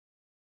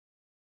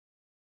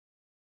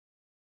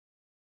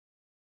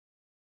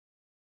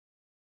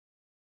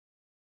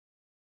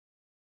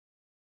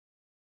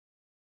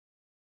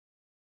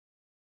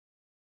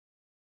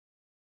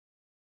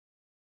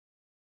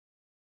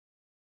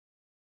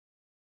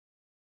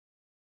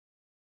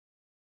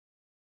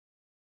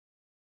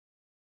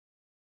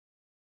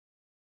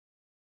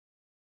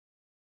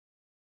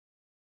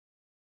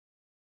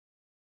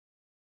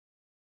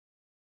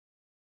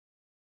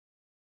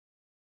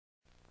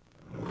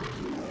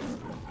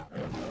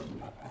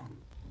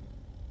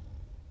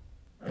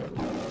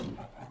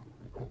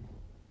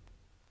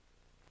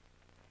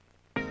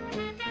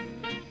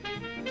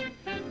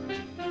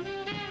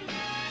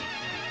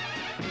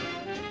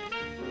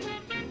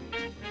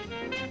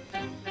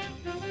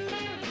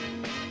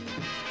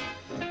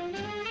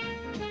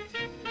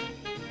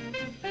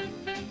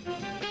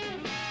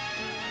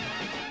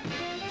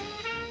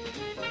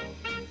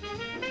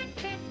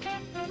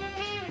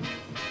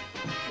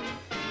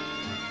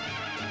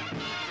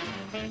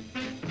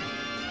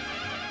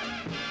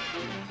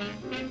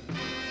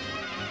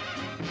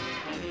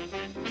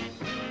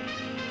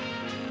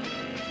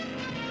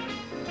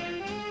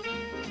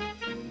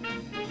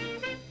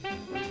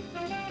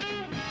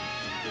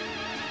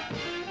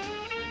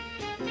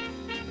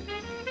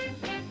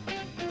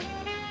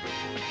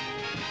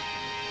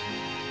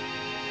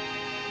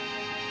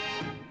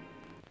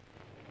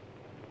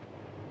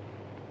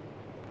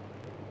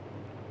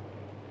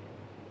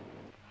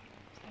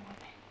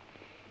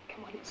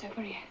It's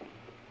over here.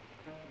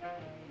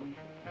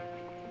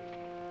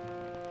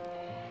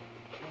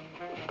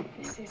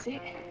 This is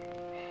it.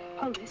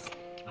 Hold this.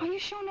 Are you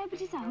sure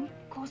nobody's home?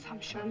 Of course I'm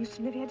sure. I used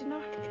to live here, didn't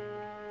I?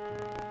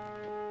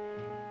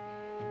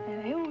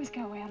 Yeah, they always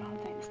go away on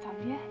holiday this time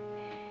of year.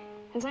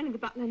 There's only the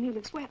butler and he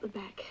lives way at the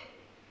back.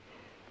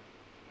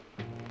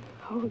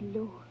 Oh,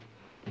 Lord.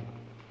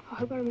 I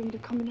hope I remember the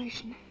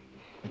combination.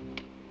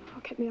 I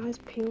kept my eyes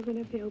peeled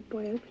whenever the old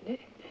boy opened it.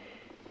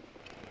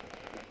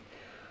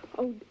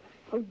 Oh,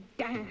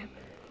 damn.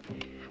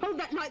 Hold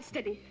that light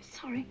steady.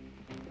 Sorry.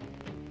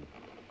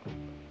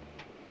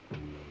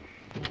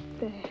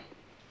 There.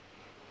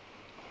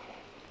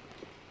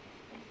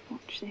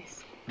 Watch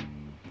this.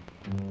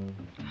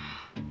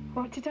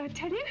 What did I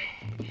tell you?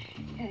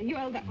 You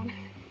hold that one.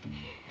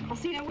 I'll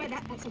see now where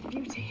that's a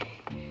beauty.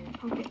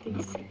 I'll get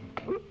these.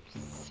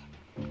 Oops.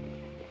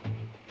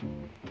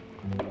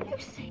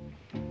 Lucy,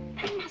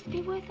 they must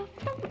be worth a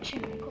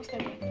fortune. Of course they're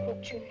worth a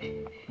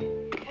fortune.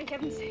 Thank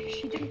heavens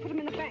she didn't put them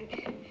in the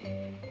bank.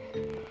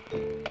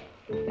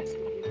 That's a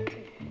lovely one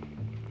too.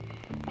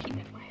 Keep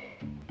that one.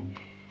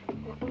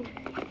 That one.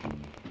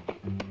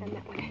 And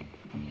that one.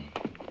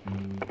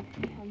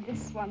 And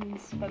this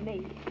one's for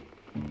me.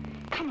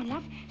 Come on,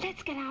 love.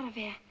 Let's get out of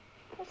here.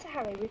 What's the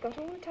hurry? We've got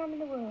all the time in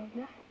the world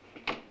now.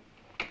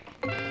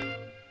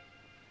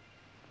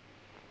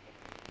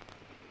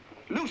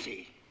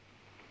 Lucy!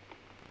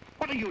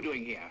 What are you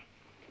doing here?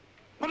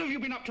 What have you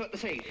been up to at the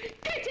safe?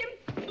 Get him!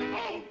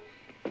 Oh!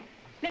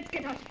 Let's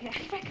get out of here.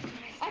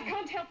 I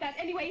can't help that.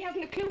 Anyway, he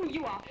hasn't a clue who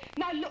you are.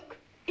 Now, look.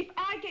 If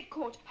I get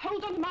caught,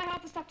 hold on to my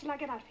half the stuff till I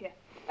get out of here.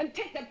 And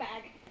take the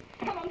bag.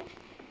 Come on.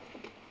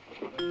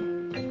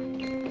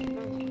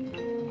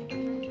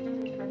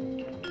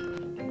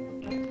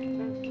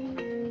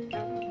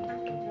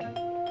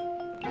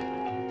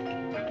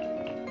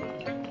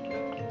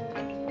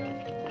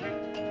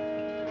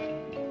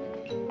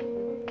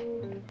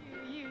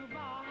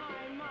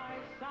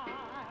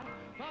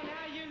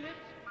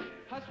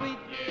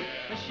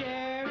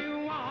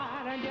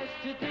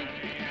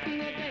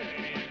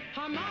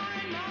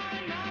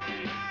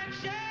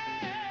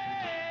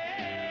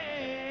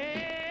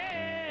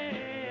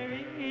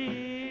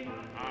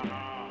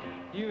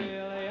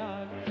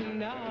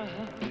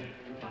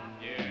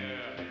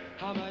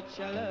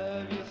 I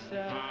love you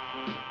so.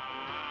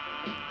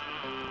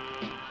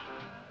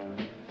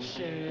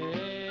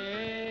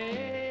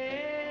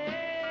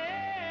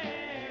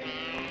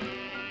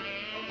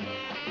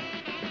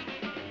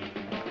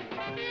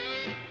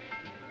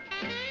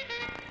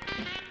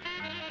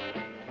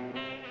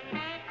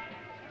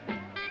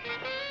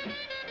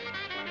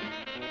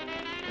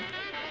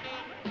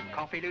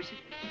 Coffee, Lucy?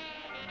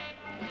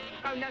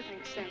 Oh, no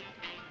thanks, Sam.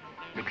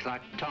 Looks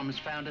like Tom's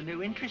found a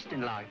new interest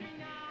in life.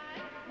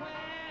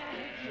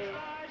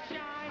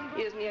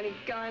 He isn't the only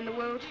guy in the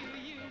world.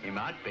 He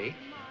might be,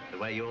 the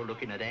way you're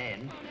looking at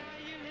Anne.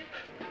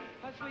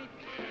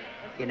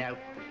 You know,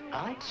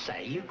 I'd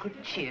say you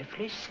could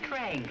cheerfully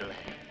strangle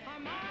her.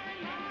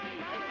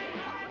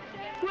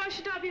 Why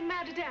should I be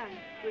mad at Anne?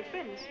 We're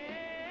friends.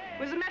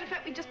 Well, as a matter of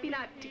fact, we've just been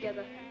out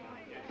together.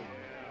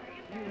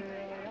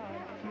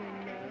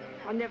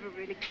 I never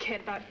really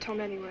cared about Tom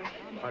anyway.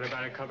 What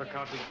about a cup of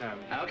coffee, Sam?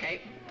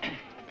 Okay.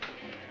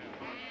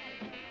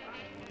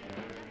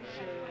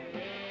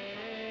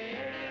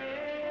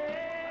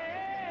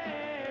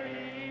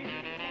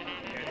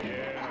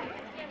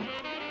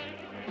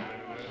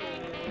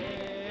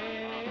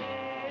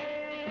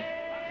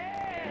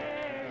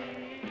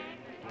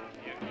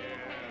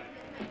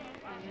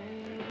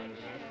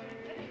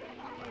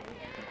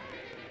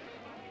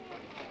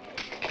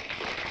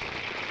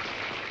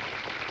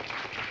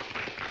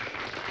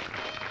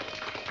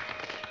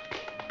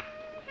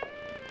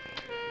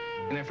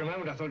 You know, for a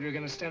moment I thought you were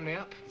going to stand me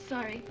up.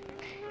 Sorry.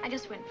 I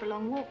just went for a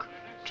long walk.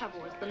 Trouble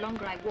was, the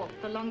longer I walked,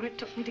 the longer it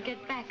took me to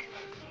get back.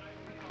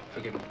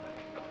 Forgive me.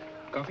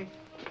 Coffee?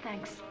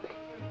 Thanks.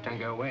 Don't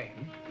go away.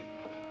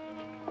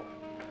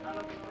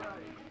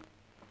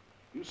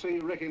 You say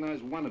you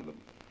recognize one of them?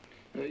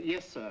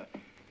 Yes, sir.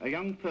 A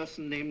young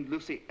person named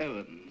Lucy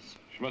Owens.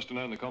 She must have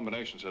known the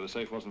combination, so the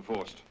safe wasn't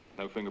forced.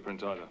 No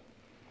fingerprints either.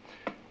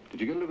 Did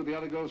you get a look at the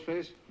other girl's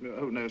face?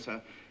 Oh, no,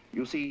 sir.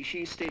 You see,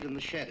 she stayed in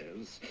the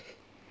shadows.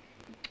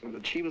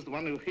 But she was the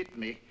one who hit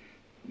me.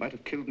 Might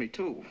have killed me,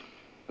 too.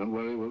 Don't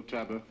worry, we'll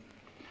tap her.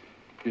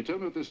 Can you tell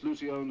me what this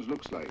Lucy Owens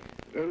looks like?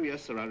 Oh,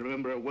 yes, sir, I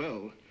remember her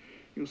well.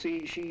 You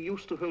see, she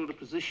used to hold a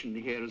position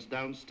here as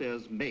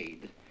downstairs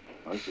maid.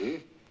 I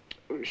see.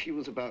 She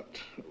was about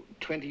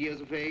 20 years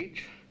of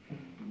age,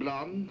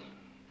 blonde,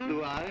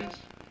 blue eyes,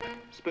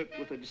 spoke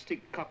with a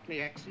distinct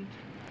Cockney accent.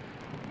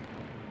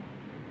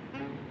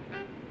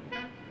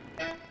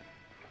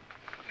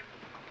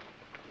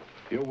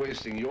 You're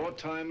wasting your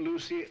time,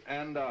 Lucy,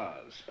 and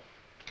ours.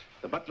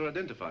 The butler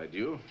identified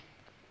you.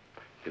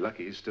 You're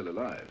lucky he's still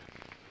alive.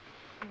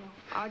 Oh,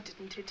 I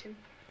didn't hit him.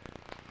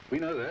 We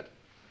know that.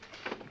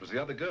 It was the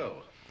other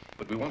girl,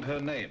 but we want her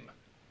name.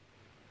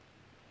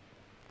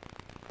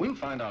 We'll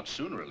find out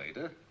sooner or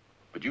later,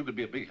 but you could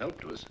be a big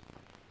help to us.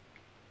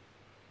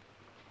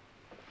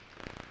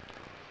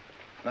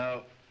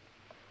 Now,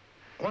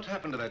 what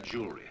happened to that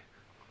jewelry?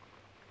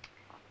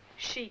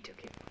 She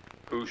took it.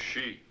 Who's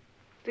she?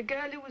 The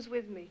girl who was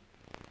with me.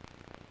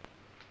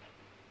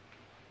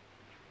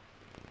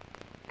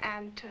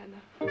 Anne Turner.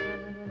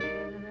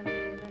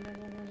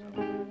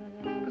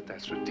 But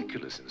that's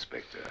ridiculous,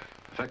 Inspector.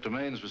 The fact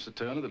remains, Mr.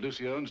 Turner, that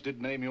Lucy Owens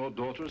did name your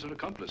daughter as her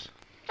accomplice.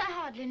 I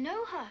hardly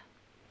know her.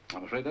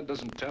 I'm afraid that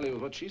doesn't tally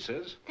with what she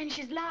says. Then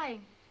she's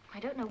lying. I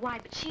don't know why,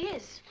 but she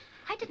is.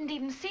 I didn't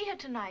even see her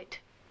tonight.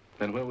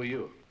 Then where were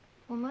you?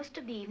 Well, most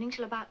of the evening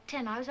till about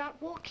 10, I was out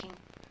walking.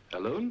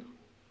 Alone?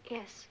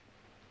 Yes.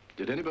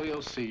 Did anybody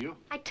else see you?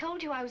 I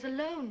told you I was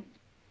alone.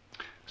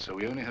 So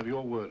we only have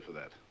your word for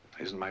that.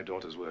 Isn't my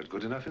daughter's word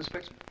good enough,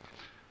 Inspector?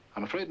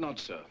 I'm afraid not,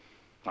 sir.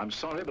 I'm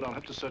sorry, but I'll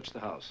have to search the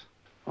house.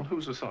 On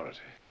whose authority?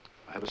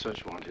 I have a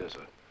search warrant here,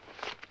 sir.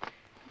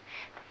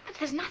 But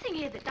there's nothing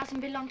here that doesn't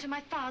belong to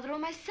my father or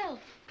myself.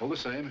 All the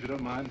same, if you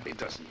don't mind. It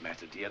doesn't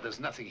matter, dear. There's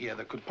nothing here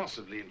that could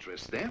possibly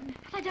interest them.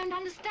 But I don't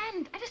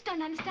understand. I just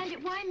don't understand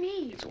it. Why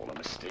me? It's all a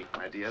mistake,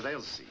 my dear.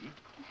 They'll see.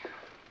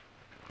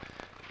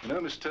 You know,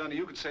 Miss Turner,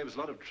 you could save us a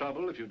lot of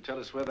trouble if you'd tell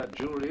us where that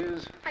jewelry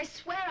is. I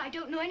swear I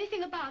don't know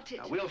anything about it.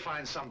 Now, we'll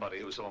find somebody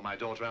who saw my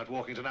daughter out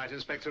walking tonight,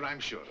 Inspector. I'm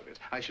sure of it.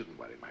 I shouldn't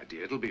worry, my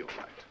dear. It'll be all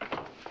right.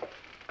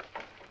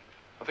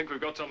 I think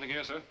we've got something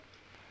here, sir.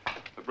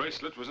 The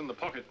bracelet was in the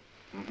pocket.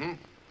 Mm-hmm.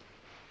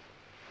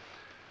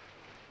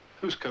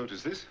 Whose coat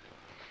is this?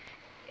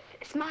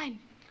 It's mine.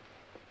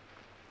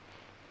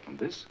 And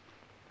this?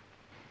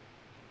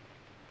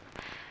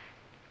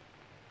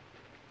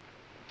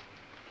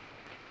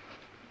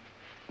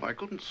 Well, I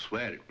couldn't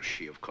swear it was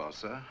she, of course,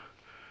 sir.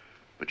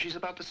 But she's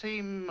about the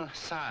same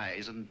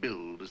size and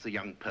build as the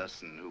young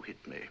person who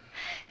hit me.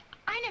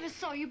 I never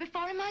saw you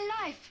before in my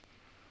life.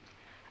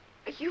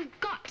 You've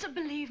got to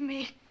believe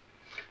me.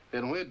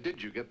 Then where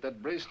did you get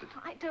that bracelet?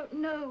 I don't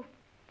know.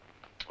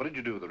 What did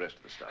you do with the rest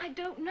of the stuff? I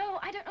don't know.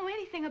 I don't know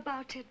anything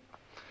about it.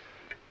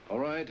 All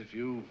right, if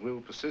you will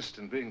persist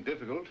in being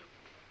difficult.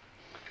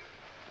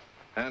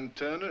 And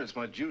Turner, it's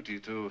my duty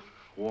to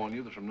warn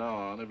you that from now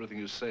on, everything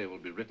you say will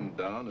be written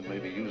down and may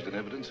be used in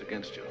evidence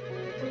against you.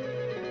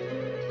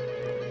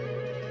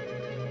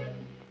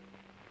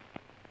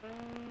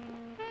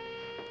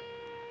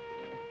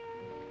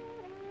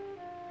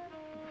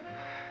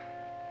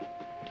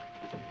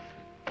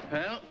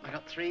 Well, I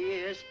got 3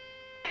 years.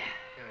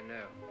 I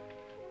know.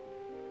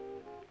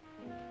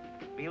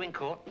 Were you in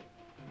court?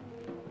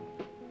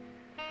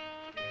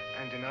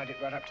 Anne denied it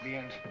right up to the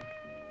end.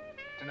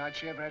 Denied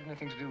she ever had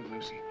anything to do with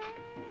Lucy.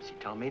 She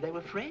told me they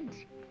were friends.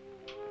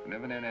 I've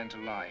never known Anne to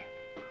lie.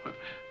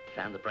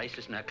 Found the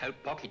bracelets in her coat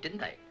pocket, didn't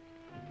they?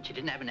 She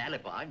didn't have an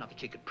alibi, not that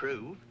she could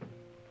prove.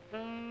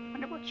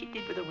 Wonder what she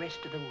did with the rest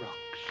of the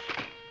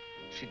rocks.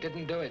 She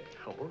didn't do it.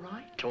 All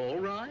right, all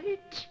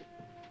right.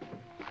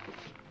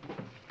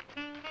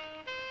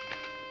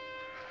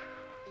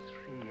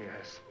 3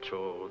 years.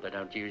 Oh, they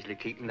don't usually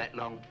keep them that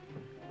long.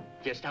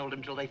 Just hold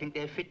them till they think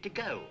they're fit to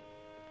go.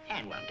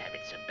 Anne won't have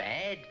it so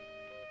bad.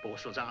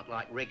 Borstals aren't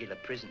like regular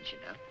prisons, you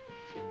know.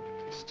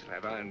 They still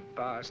have iron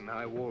bars and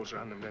high walls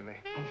around them, don't they?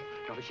 Oh,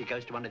 not if she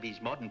goes to one of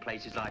these modern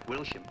places like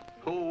Wilsham.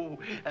 Oh,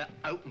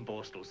 open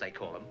borstals, they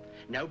call them.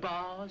 No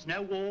bars,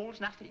 no walls,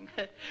 nothing.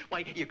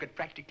 Why, you could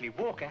practically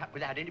walk out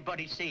without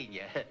anybody seeing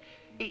you.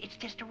 It's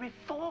just a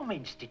reform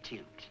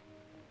institute.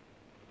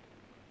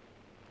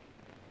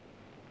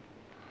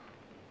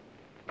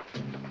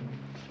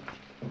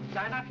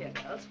 Line up here,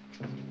 girls.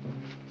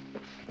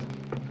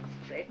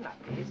 Straighten up,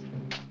 please.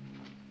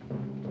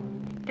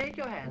 Take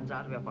your hands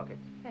out of your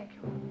pockets. Thank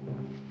you.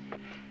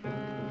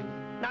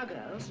 Now,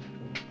 girls,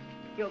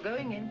 you're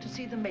going in to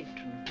see the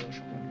matron of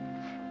Wilsham.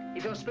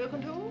 If you're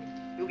spoken to,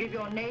 you give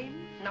your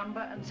name,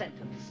 number, and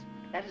sentence.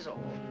 That is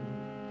all.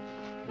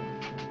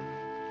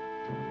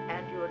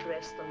 And you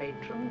address the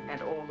matron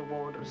and all the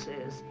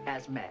wardresses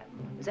as ma'am.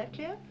 Is that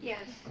clear?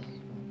 Yes.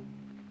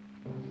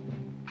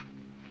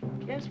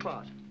 Yes,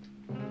 what?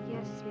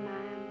 Yes,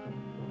 ma'am.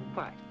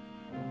 Quite.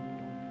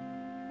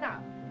 Now,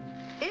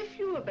 if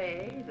you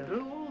obey the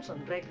rules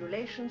and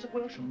regulations of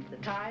Wilsham, the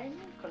time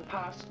can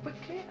pass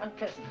quickly and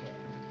pleasantly.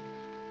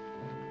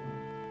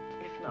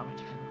 If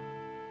not,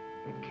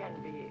 it can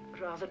be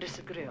rather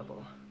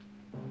disagreeable.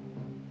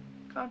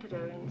 Can't it,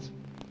 Owens?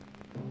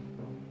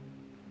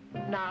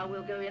 Now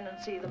we'll go in and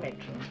see the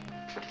matron.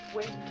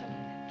 Wait a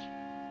minute.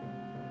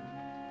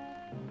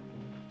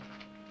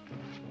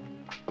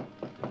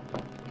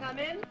 Come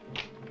in.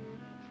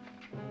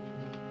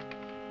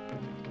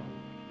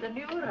 The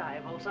new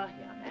arrivals are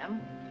here,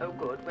 ma'am. Oh,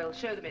 good. Well,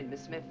 show them in,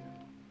 Miss Smith.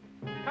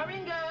 Come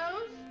in,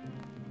 girls.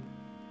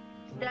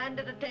 Stand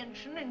at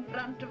attention in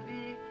front of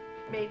the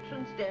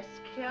matron's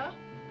desk here.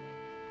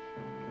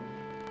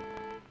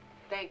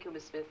 Thank Thank you,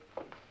 Miss Smith.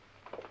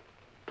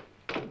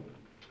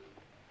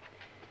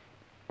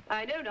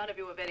 I know none of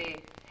you are very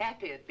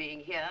happy at being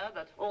here,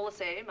 but all the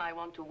same, I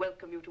want to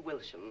welcome you to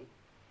Wilsham.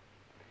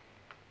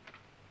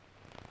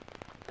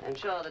 I'm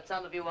sure that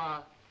some of you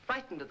are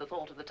frightened at the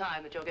thought of the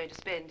time that you're going to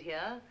spend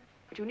here,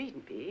 but you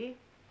needn't be.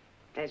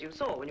 As you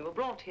saw when you were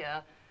brought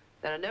here,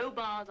 there are no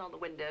bars on the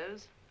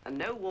windows and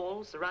no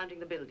walls surrounding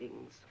the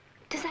buildings.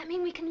 Does that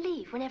mean we can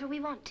leave whenever we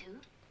want to?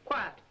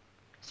 Quiet.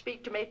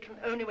 Speak to matron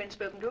only when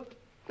spoken to.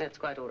 That's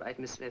quite all right,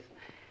 Miss Smith.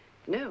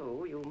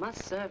 No, you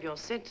must serve your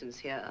sentence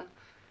here.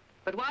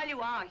 But while you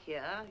are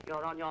here,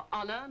 you're on your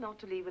honor not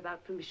to leave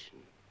without permission.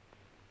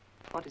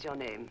 What is your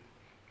name?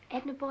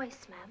 Edna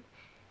Boyce,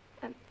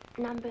 ma'am.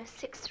 Number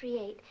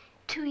 638.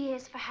 2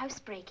 years for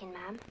housebreaking,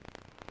 ma'am.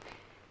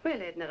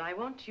 Well, Edna, I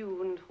want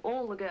you and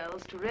all the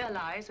girls to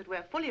realize that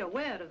we're fully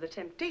aware of the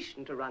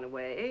temptation to run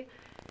away.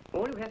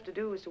 All you have to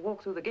do is to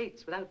walk through the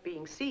gates without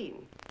being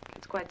seen.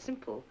 It's quite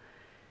simple.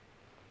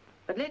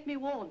 But let me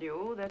warn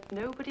you that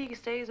nobody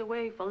stays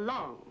away for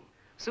long.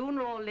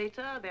 Sooner or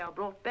later, they are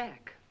brought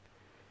back.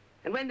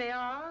 And when they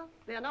are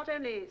not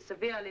only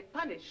severely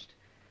punished,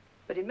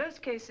 but in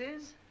most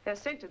cases, their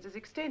sentence is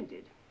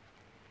extended.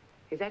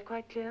 Is that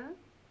quite clear?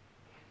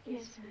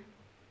 Yes, ma'am.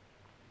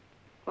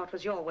 What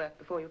was your work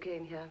before you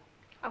came here?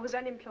 I was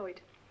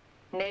unemployed.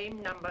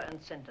 Name, number, and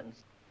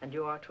sentence. And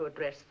you are to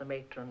address the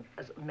matron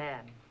as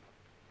ma'am.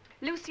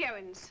 Lucy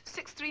Owens,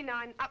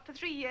 639, up for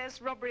 3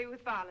 years, robbery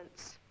with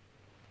violence.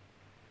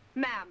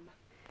 Ma'am.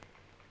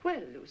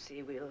 Well,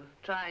 Lucy, we'll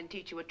try and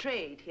teach you a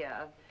trade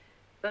here.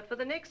 But for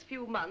the next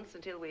few months,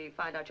 until we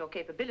find out your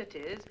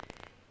capabilities,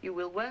 you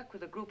will work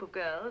with a group of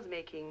girls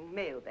making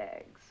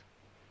mailbags.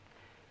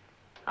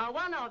 Our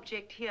one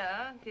object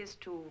here is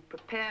to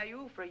prepare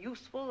you for a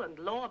useful and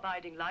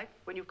law-abiding life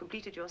when you've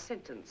completed your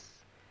sentence.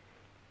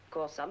 Of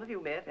course, some of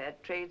you may have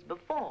had trades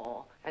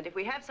before, and if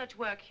we have such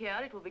work here,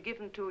 it will be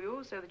given to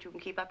you so that you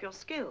can keep up your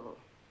skill.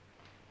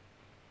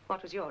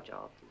 What was your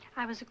job?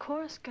 I was a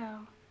chorus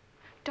girl.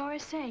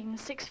 Doris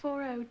Ames,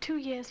 640, 2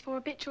 years for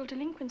habitual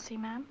delinquency,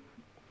 ma'am.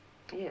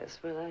 Yes,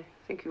 well, I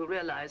think you'll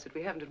realize that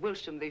we haven't at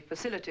Wilsham the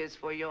facilities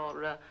for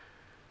your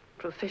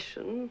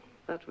profession,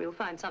 but we'll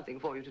find something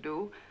for you to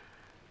do.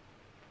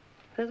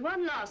 There's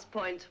one last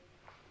point.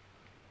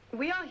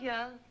 We are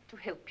here to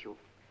help you.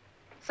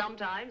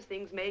 Sometimes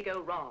things may go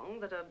wrong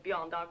that are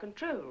beyond our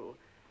control.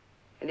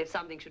 And if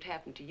something should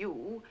happen to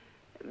you,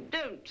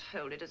 don't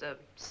hold it as a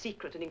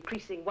secret and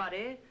increasing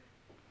worry.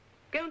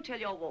 Go and tell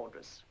your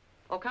wardress,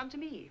 or come to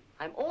me.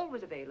 I'm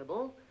always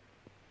available.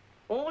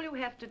 All you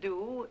have to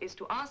do is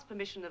to ask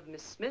permission of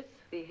Miss Smith,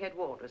 the head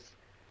wardress.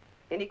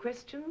 Any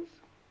questions?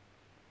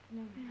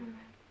 No.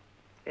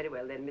 Very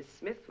well, then Miss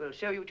Smith will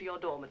show you to your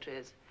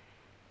dormitories.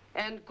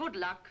 And good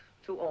luck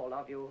to all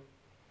of you.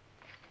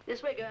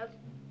 This way, girls.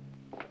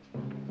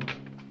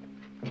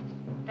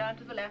 Down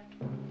to the left.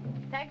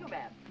 Thank you,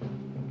 ma'am.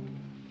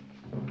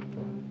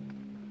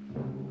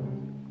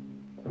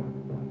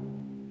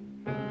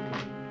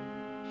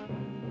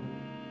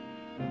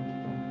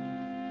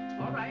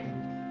 All right.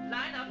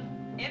 Line up.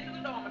 Into the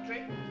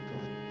dormitory.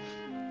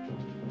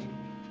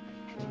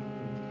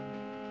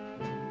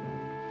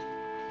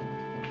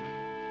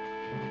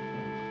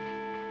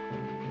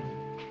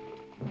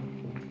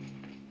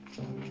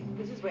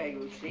 This is where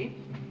you'll sleep.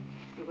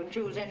 You can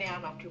choose any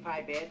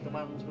unoccupied bed, the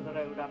ones with the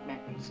rolled-up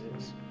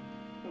mattresses.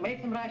 You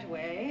make them right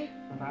away,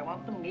 and I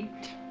want them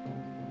neat.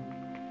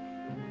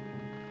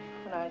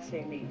 When I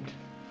say neat,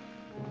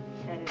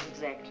 that is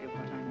exactly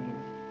what I mean.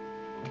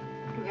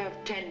 You have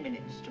 10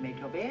 minutes to make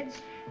your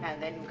beds,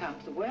 and then you come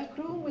to the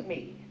workroom with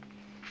me.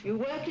 You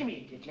work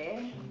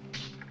immediately.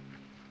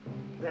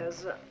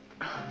 There's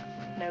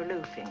no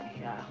loafing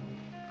here.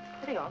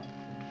 Hurry on.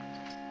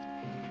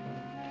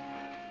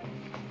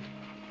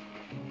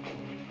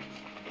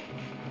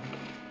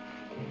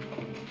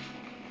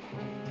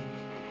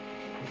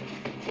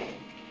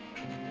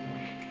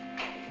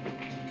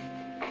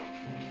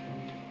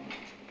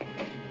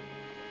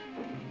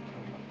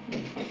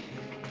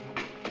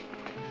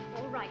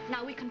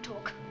 Now we can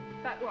talk.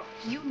 About what?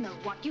 You know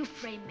what. You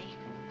framed me.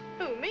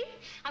 Who, me?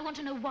 I want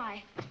to know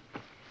why.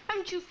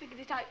 Haven't you figured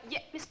it out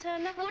yet, Miss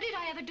Turner? What did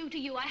I ever do to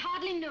you? I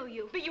hardly know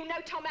you. But you know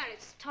Tom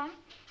Harris. Tom?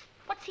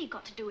 What's he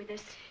got to do with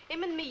this?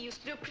 Him and me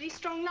used to do a pretty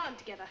strong line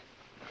together.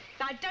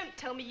 Now, don't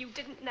tell me you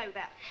didn't know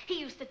that. He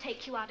used to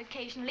take you out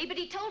occasionally, but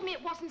he told me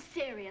it wasn't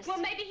serious. Well,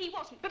 maybe he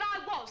wasn't, but I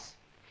was.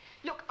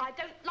 Look, I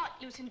don't like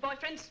losing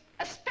boyfriends,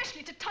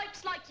 especially to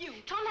types like you.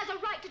 Tom has a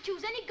right to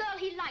choose any girl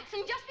he likes,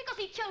 and just because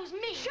he chose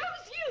me...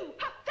 Chose you?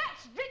 Ha,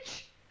 that's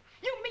rich.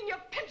 You mean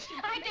you're pinched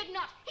him? I did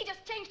not. He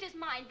just changed his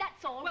mind,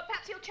 that's all. Well,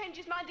 perhaps he'll change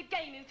his mind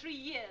again in 3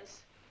 years.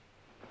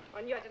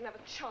 I knew I didn't have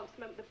a chance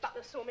the moment the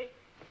butler saw me.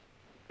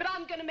 But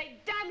I'm going to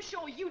make damn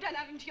sure you don't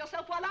have him to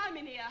yourself while I'm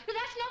in here. But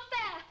that's not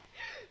fair.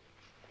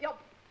 You're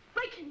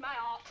breaking my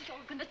heart. You're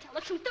going to tell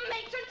the truth. The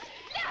matron...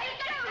 Let me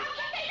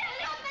go!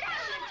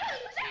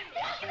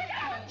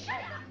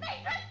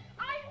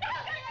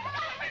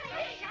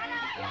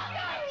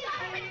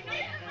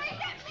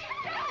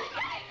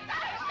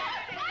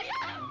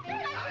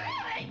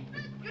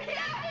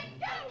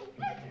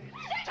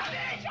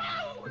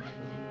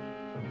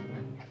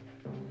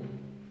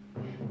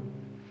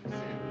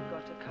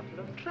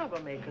 of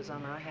troublemakers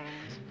on our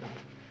hands.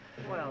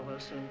 Well, we'll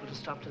soon put a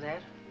stop to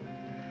that.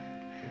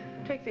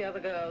 Take the other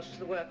girls to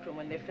the workroom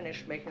when they've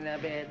finished making their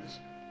beds.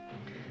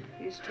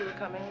 These two are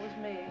coming with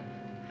me.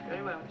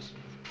 Very well, Miss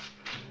Smith.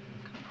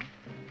 Come on.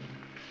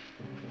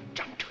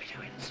 Jump to it,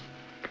 Owens.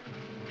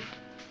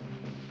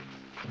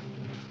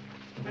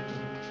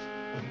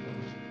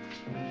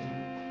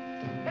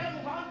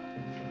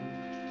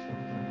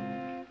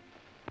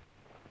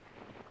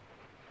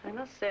 I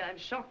must say I'm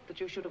shocked that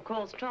you should have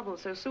caused trouble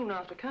so soon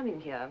after coming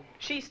here.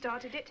 She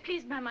started it.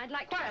 Please, ma'am, I'd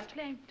like to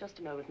explain. Just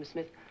a moment, Miss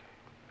Smith.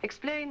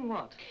 Explain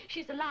what?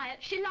 She's a liar.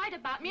 She lied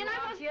about me, and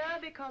I was... here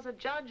because a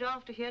judge,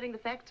 after hearing the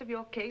facts of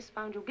your case,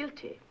 found you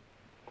guilty.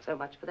 So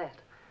much for that.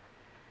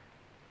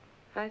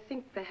 I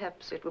think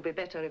perhaps it would be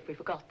better if we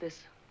forgot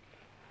this.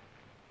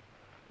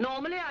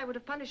 Normally, I would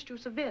have punished you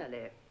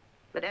severely.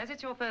 But as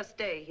it's your first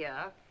day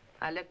here,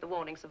 I'll let the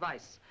warning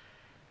suffice.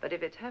 But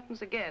if it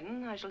happens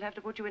again, I shall have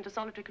to put you into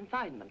solitary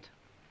confinement.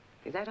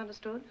 Is that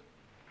understood?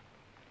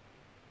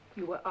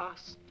 You were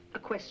asked a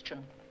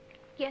question.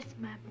 Yes,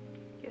 ma'am.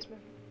 Yes, ma'am.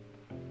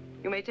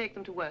 You may take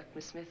them to work,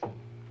 Miss Smith.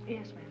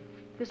 Yes, ma'am.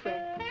 This way.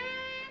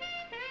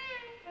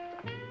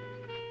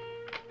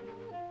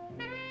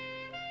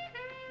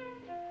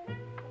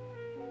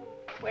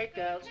 Wait,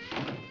 girls.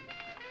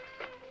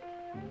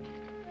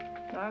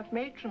 Now, if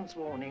Matron's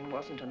warning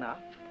wasn't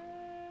enough,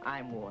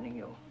 I'm warning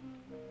you.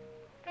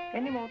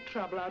 Any more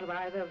trouble out of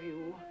either of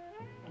you,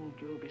 and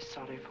you'll be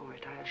sorry for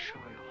it, I assure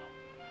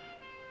you.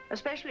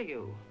 Especially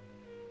you.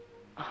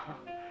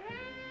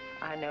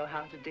 I know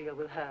how to deal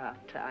with her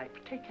type.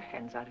 Take your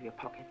hands out of your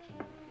pockets.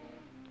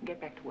 Get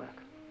back to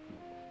work.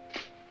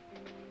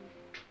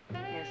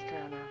 Yes,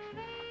 Turner.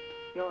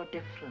 You're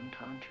different,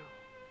 aren't you?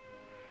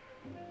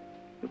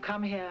 You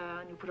come here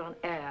and you put on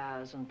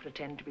airs and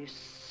pretend to be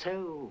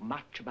so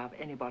much above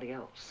anybody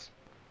else.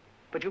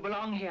 But you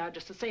belong here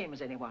just the same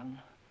as anyone.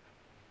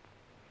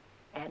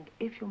 And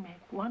if you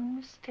make one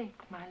mistake,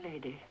 my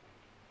lady,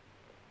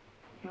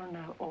 you'll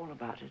know all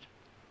about it.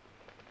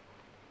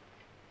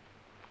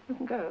 You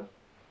can go.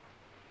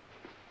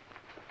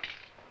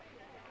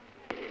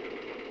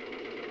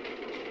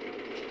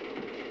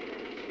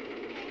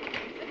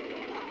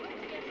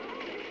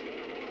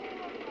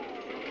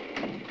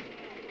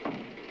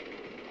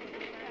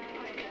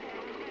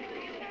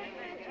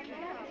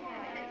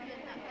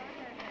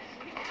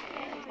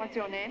 What's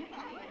your name?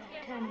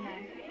 Turner,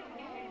 ma'am.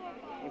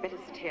 You better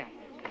sit here.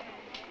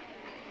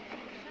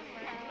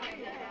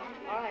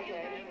 All right,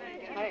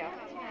 Jane. Hurry up.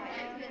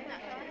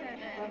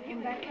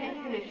 Welcome back to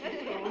school.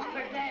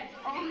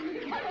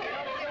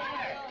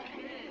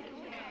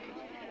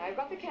 I've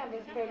got the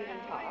canvas folded in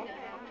half.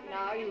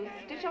 Now you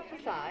stitch up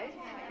the sides.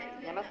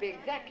 There must be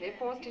exactly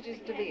 4 stitches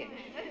to the inch.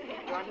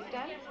 Do you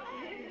understand?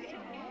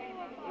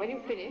 When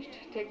you've finished,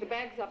 take the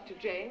bags up to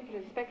Jane for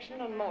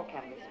inspection and more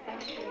canvas.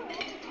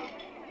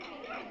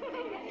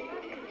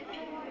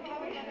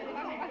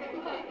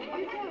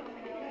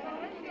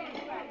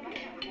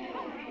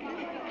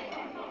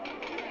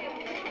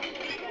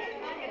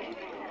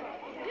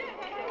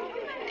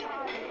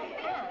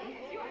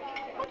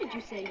 What did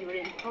you say you were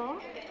in for?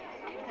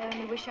 I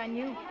only wish I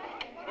knew.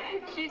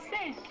 She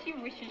says she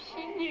wishes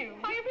she knew.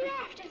 I'll be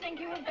off to think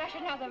you have got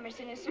another Miss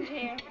Innocent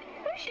here.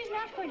 Well, she's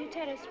not going to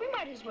tell us. We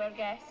might as well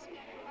guess.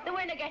 The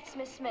winner gets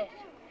Miss Smith.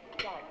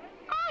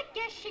 I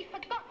guess she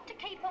forgot to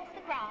keep off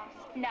the grass.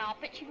 No,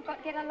 but she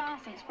forgot to get a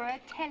license for her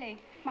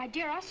telly. My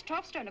dear, us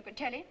toffs don't look at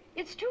telly.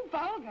 It's too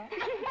vulgar.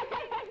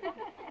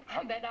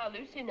 I bet our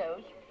Lucy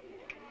knows.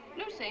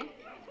 Lucy,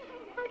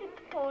 how did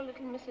poor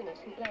little Miss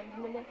Innocent land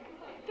in the net?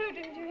 Who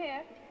didn't you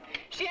hear?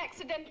 She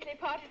accidentally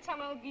parted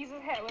some old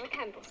geezer's hair with a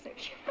candlestick.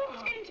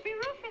 It's getting to be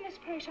rough in this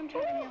place, I'm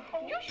telling you.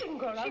 You shouldn't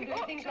go around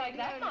doing things like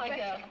that, my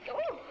girl.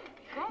 Oh,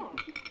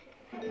 God.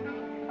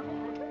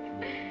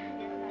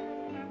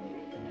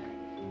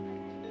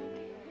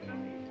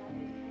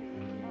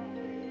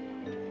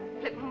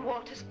 Living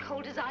water's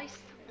cold as ice.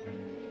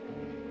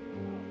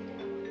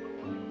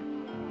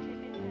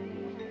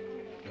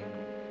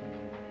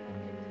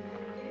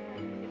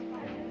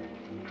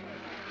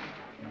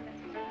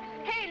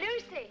 Hey,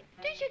 Lucy,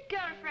 did your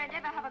girlfriend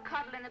ever have a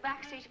cuddle in the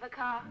back seat of a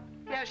car?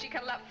 No, she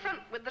cuddled up front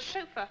with the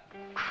chauffeur.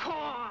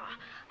 Oh,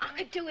 I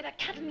could do with a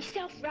cuddle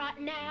myself right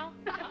now.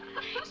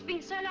 It's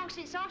been so long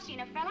since I've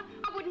seen a fella,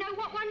 I wouldn't know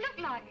what one looked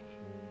like.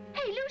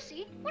 Hey,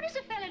 Lucy, what does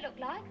a fella look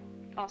like?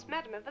 Ask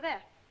Madam over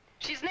there.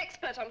 She's an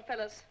expert on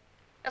fellas,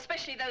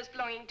 especially those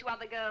belonging to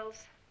other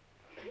girls.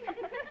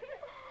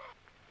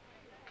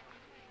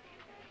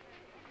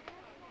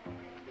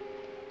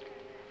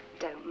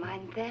 Don't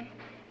mind them.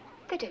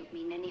 They don't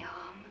mean any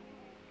harm.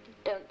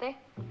 Don't they?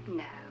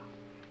 No.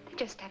 They're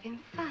just having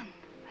fun.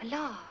 A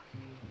laugh.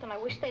 Then I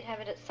wish they'd have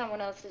it at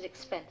someone else's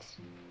expense.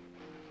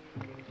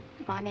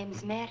 My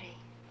name's Mary.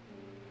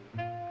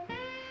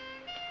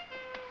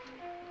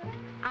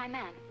 I'm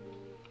Anne.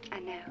 I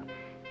know.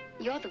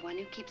 You're the one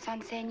who keeps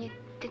on saying you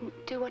didn't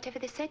do whatever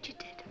they said you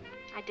did.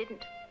 I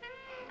didn't.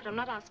 But I'm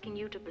not asking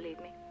you to believe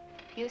me.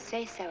 You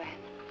say so, Anne.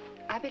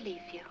 I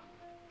believe you.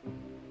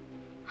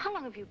 How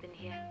long have you been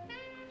here?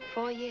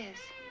 4 years.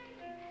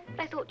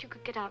 I thought you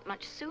could get out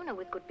much sooner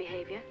with good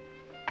behavior.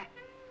 I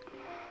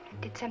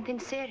did something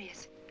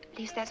serious. At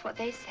least that's what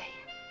they say.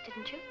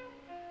 Didn't you?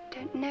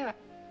 Don't know.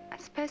 I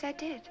suppose I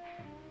did.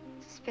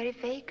 It's very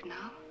vague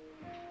now.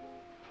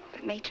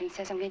 But Matron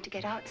says I'm going to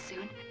get out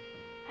soon.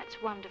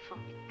 That's wonderful.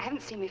 I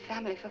haven't seen my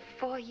family for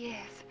 4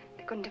 years.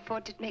 They couldn't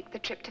afford to make the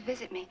trip to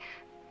visit me.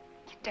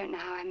 You don't know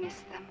how I miss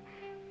them.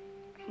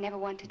 I've never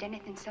wanted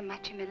anything so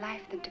much in my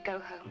life than to go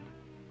home.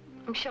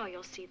 I'm sure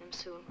you'll see them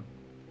soon.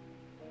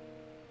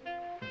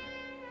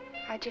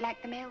 How'd you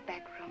like the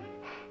mailbag room?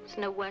 It's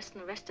no worse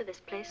than the rest of this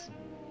place.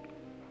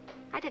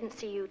 I didn't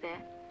see you there.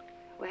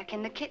 Work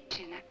in the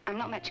kitchen. I'm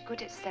not much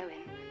good at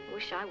sewing.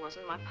 Wish I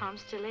wasn't. My palm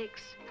still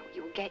aches.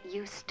 You'll get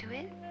used to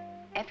it.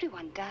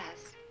 Everyone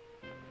does.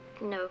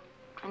 No,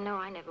 I know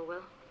I never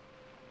will.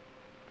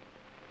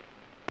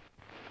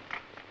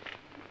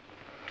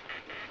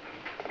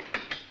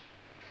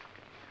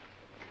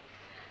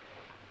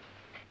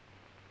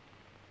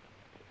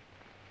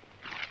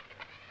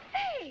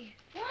 Hey!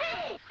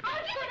 Hey! Oh,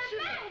 get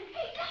a man!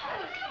 Hey, go!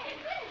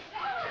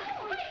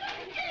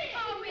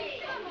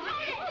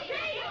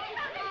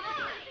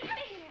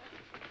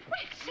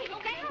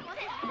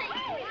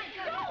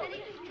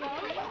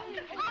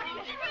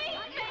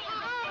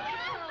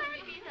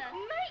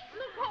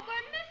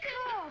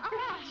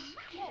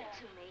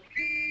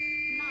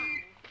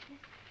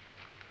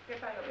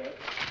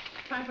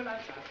 Time for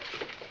lunch.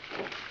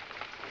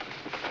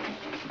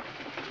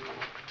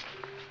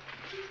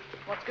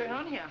 What's going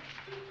on here?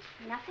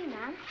 Nothing,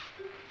 ma'am.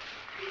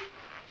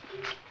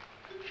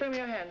 Show me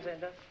your hands,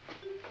 Enda.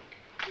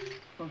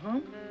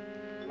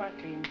 Quite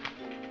clean.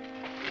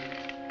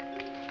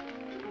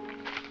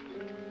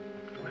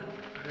 Well,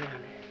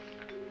 really.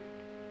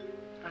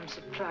 I'm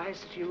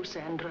surprised at you,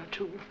 Sandra,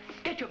 too.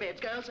 Get your beds,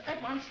 girls,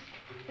 at once.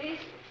 Please,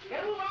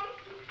 get a move on.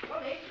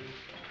 Ollie.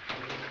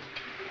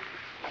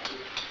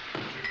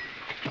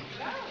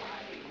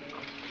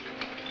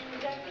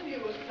 Is that the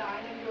news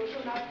sign in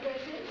your night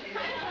dresses?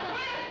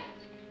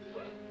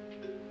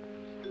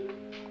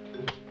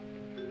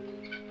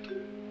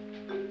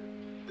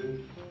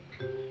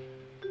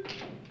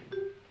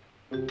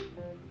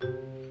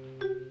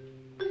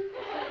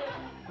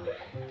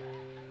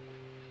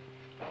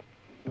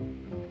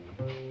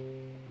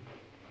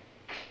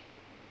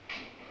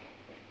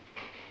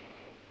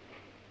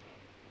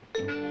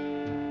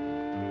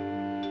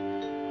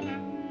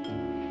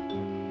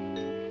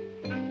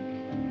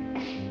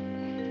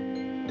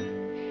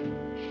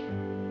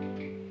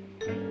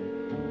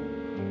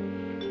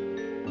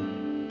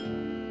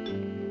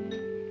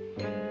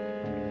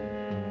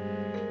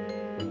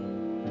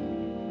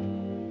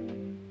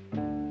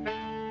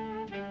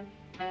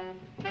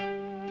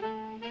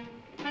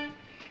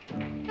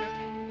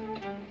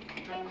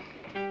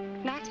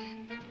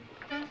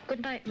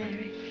 Good night,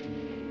 Mary.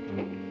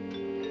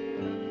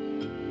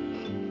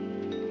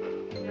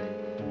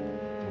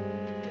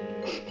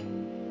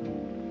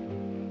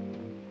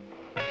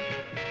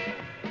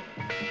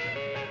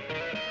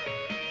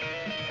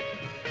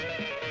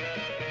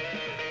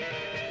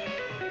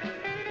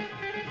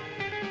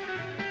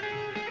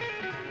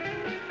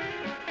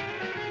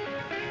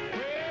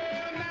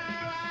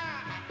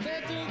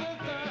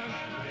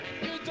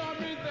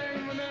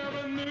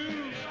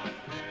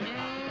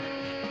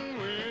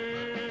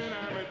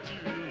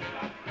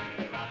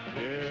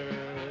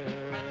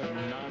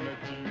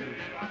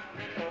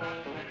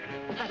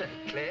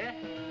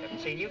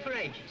 Seen you for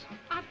ages.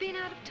 I've been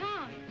out of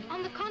town,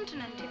 on the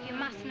continent, if you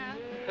must know.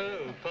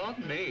 Oh,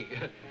 pardon me.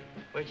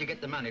 Where'd you get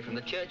the money, from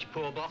the church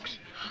poor box?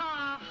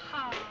 Ha,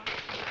 ha.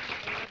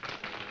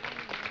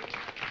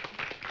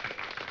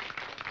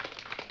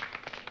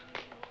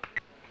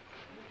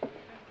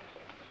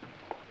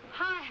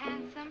 Hi,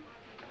 handsome.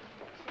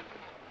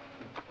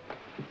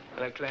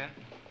 Hello, Claire.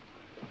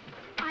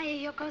 I hear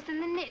your girl's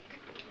in the nick.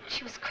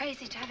 She was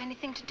crazy to have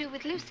anything to do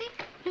with Lucy.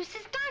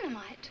 Lucy's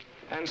dynamite.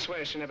 Anne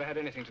swears she never had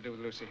anything to do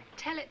with Lucy.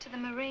 Tell it to the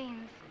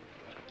Marines.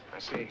 I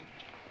see.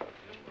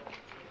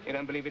 You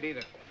don't believe it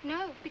either?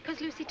 No, because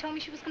Lucy told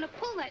me she was going to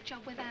pull that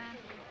job with Anne.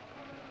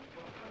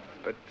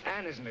 But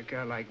Anne isn't a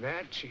girl like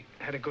that. She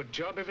had a good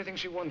job, everything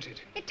she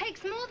wanted. It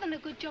takes more than a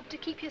good job to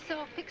keep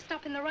yourself fixed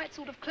up in the right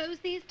sort of clothes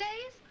these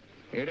days.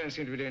 You don't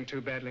seem to be doing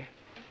too badly.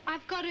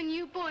 I've got a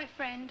new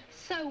boyfriend.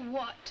 So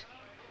what?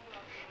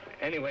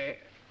 Anyway,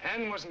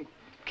 Anne wasn't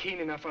keen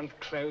enough on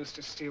clothes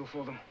to steal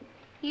for them.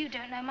 You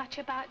don't know much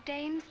about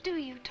dames, do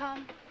you,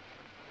 Tom?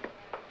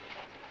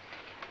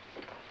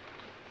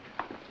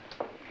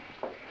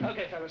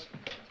 Okay, fellas.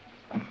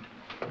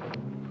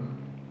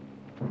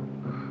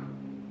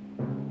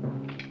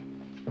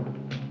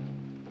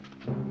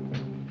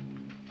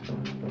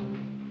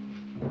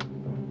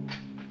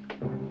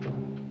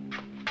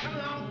 Come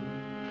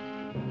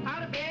along.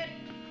 Out of bed.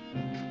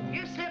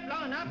 You've slept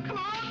long enough. Come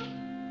on.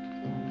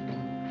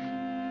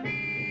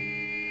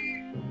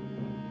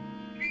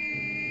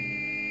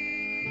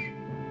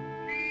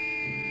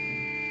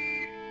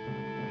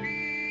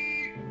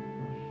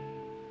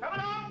 Come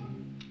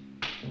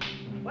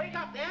along. Wake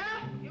up there.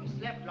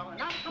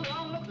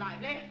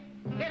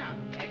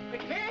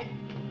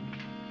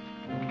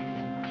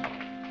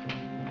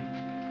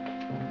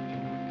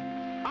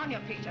 your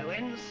feet,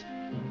 Owens.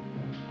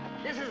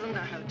 This isn't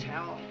a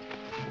hotel.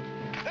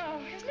 Oh,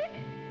 isn't it?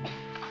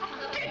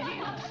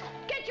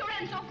 Get your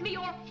hands off me,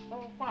 or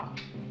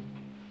what?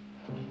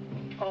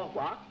 Or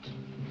what?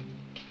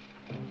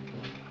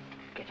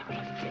 Get out of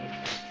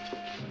bed.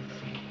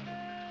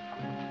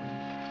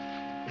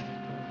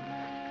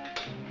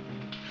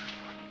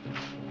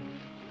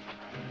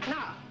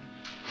 Now,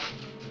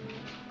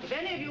 if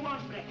any of you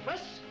want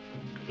breakfast,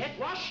 get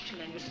washed,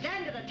 and then you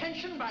stand at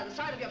attention by the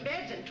side of your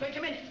beds in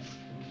 20 minutes.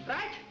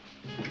 Right?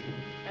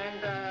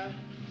 And,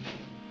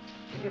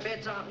 if your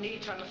beds aren't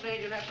neat, I'm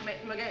afraid you'll have to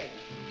make them again.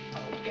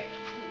 Okay.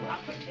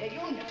 Up there, you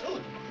know.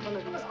 One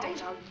of these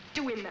days I'll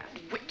do in that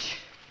witch.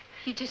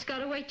 You just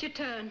gotta wait your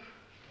turn.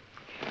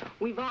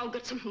 We've all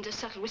got something to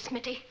settle with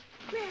Smitty.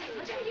 Do you know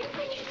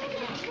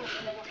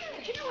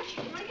what she's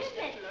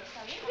doing?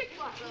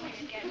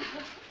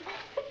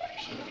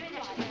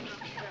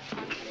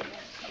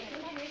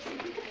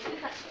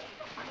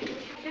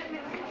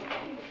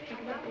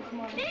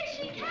 There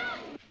she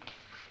comes!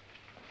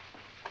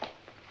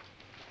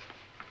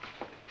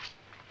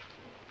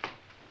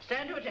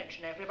 Stand to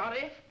attention,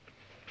 everybody.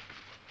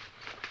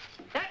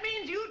 That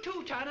means you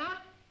too, Turner.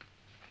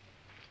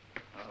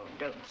 Oh,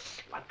 don't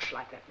slouch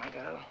like that, my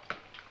girl.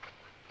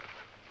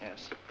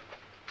 Yes,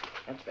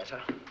 that's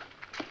better.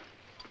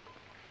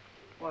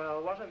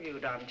 Well, what have you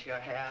done to your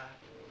hair?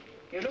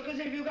 You look as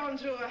if you've gone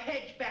through a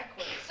hedge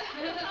backwards.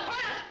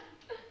 Quiet!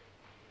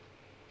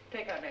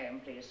 Take her name,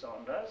 please,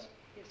 Saunders.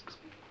 Yes, Miss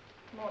B.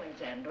 Morning,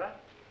 Sandra.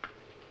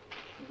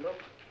 You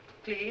look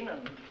clean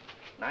and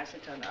nicely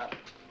turned out.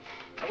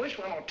 I wish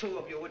one or two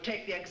of you would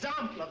take the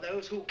example of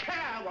those who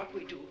care what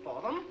we do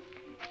for them.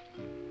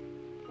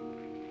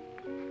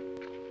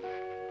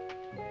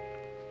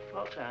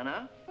 Well,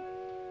 Turner,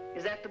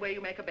 is that the way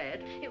you make a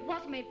bed? It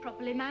was made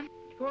properly, ma'am.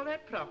 You call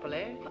that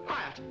properly?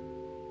 Quiet.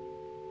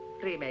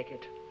 Remake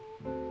it.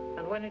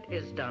 And when it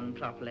is done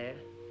properly,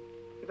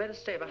 you better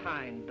stay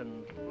behind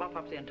and mop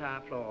up the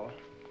entire floor.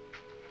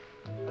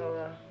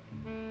 Oh,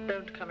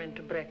 don't come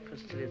into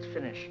breakfast till it's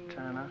finished,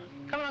 Turner.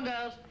 Come on,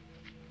 girls.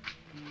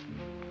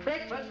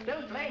 Breakfast,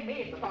 don't blame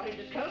me if the pottage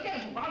is cold. Get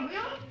on, will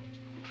you?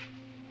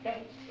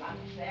 Don't slouch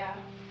there.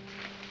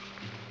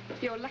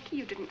 You're lucky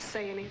you didn't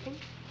say anything.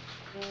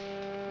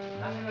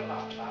 Nothing to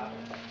laugh about.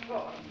 Go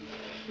on.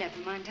 Never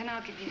mind, and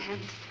I'll give you a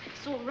hand.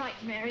 It's all right,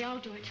 Mary, I'll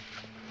do it.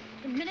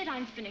 The minute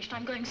I'm finished,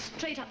 I'm going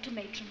straight up to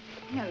Matron.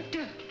 No,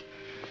 don't.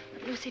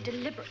 But Lucy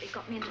deliberately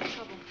got me into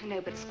trouble. I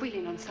know, but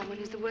squealing on someone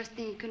is the worst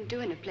thing you can do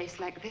in a place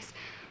like this.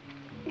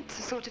 It's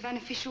a sort of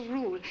unofficial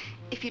rule.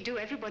 If you do,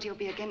 everybody will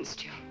be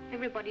against you.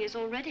 Everybody is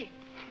already,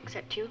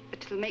 except you.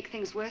 But it'll make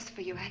things worse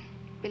for you, Anne.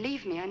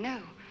 Believe me, I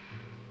know.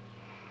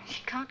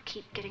 She can't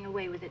keep getting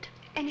away with it.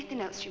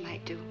 Anything else you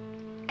might do.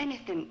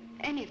 Anything,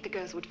 any of the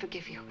girls would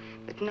forgive you.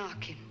 But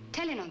narking,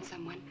 telling on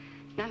someone,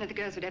 none of the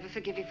girls would ever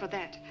forgive you for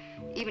that.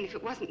 Even if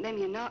it wasn't them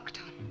you narked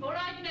on. All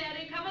right,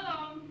 Mary, come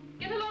along.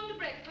 Get along to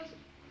breakfast.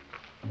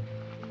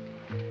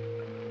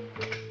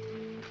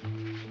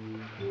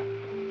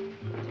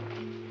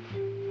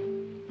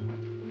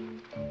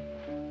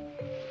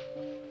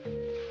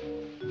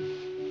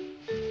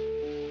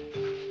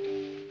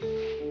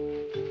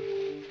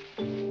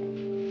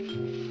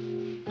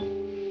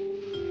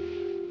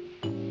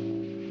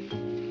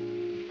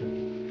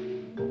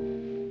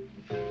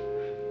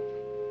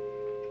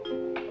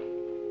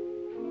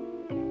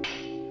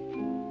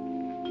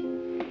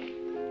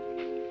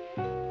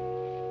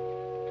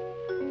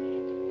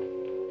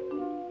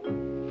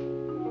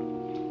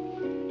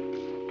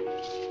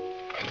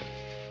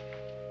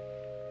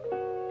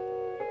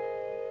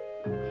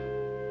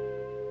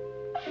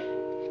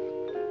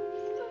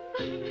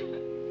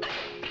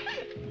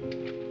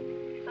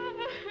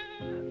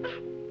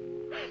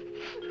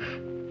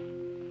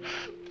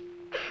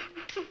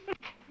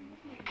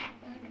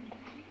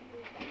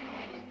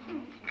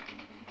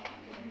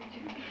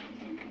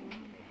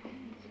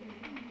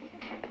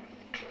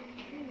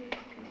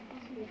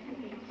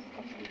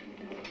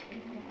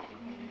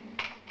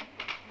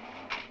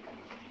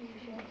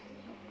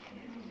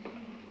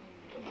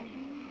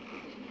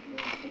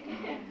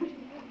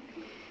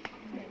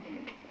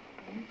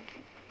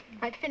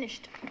 I've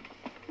finished.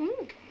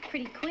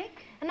 Pretty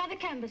quick. Another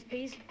canvas,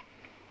 please.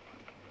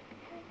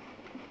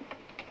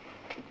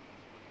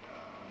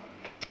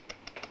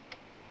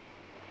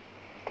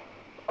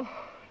 Oh,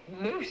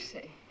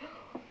 Lucy,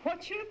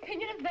 what's your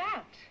opinion of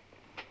that?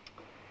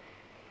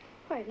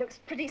 Well, it looks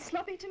pretty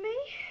sloppy to me.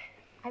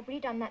 I've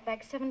redone that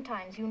bag 7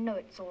 times. You know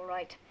it's all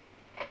right.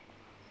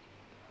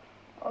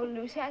 Oh,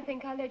 Lucy, I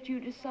think I'll let you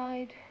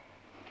decide.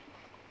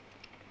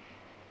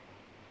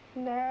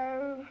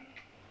 No.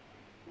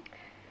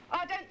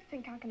 I don't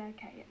think I can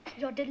okay it.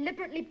 You're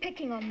deliberately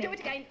picking on me. Do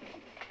it again.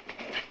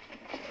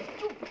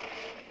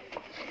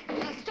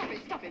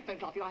 Stop it,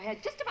 both of you. I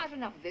had just about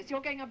enough of this.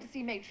 You're going up to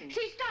see Matron.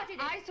 She started it.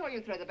 I saw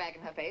you throw the bag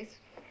in her face.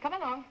 Come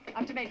along,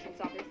 up to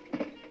Matron's office.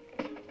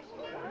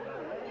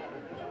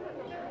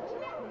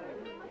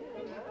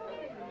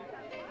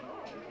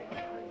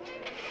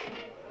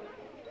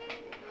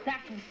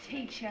 That will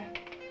teach her.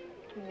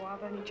 Oh,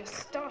 I've only just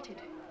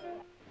started.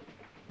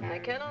 I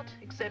cannot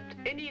accept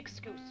any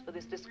excuse for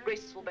this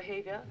disgraceful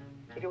behavior.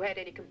 If you had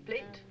any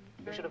complaint,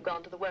 you should have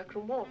gone to the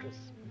workroom wardress.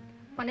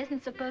 One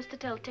isn't supposed to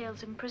tell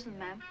tales in prison,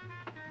 ma'am.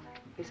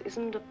 This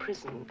isn't a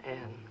prison,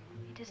 Anne.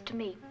 It is to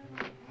me.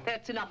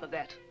 That's enough of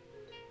that.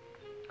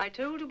 I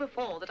told you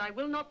before that I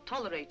will not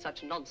tolerate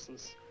such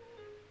nonsense.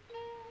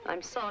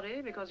 I'm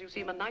sorry because you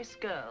seem a nice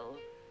girl,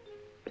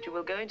 but you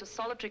will go into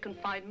solitary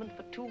confinement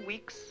for 2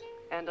 weeks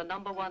and a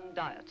 #1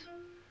 diet.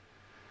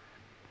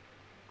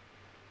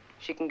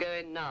 She can go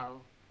in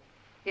now.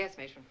 Yes,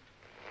 matron.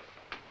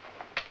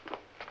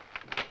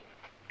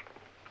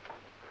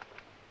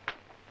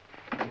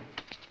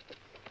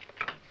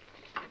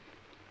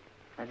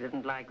 I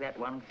didn't like that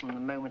one from the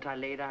moment I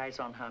laid eyes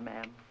on her,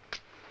 ma'am.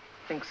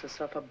 Thinks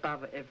herself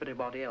above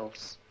everybody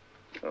else.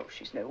 Oh,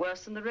 she's no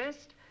worse than the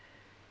rest.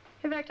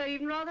 In fact, I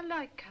even rather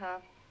like her.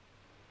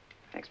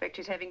 I expect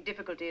she's having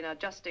difficulty in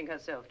adjusting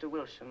herself to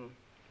Wilsham.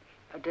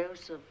 A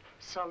dose of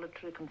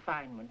solitary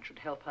confinement should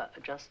help her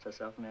adjust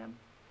herself, ma'am.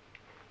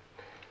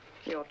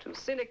 You're too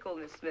cynical,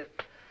 Miss Smith.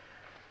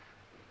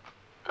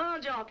 Our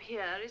job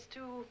here is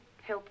to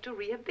help to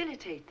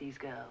rehabilitate these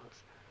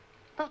girls,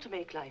 not to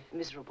make life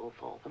miserable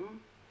for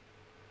them.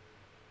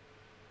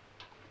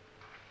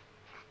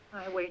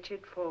 I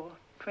waited for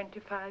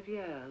 25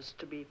 years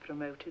to be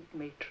promoted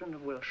matron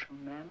of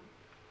Wilsham, ma'am.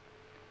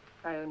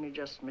 I only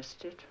just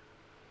missed it.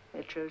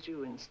 They chose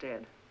you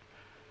instead.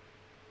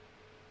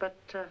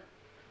 But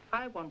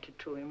I wanted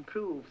to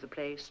improve the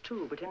place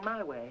too, but in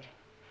my way.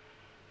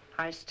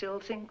 I still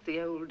think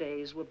the old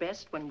days were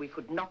best when we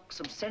could knock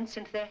some sense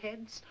into their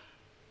heads.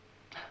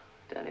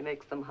 It only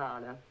makes them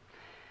harder.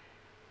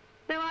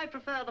 No, I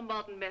prefer the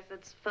modern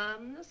methods,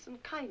 firmness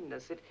and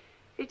kindness.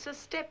 It's a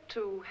step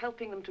to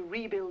helping them to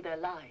rebuild their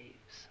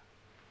lives.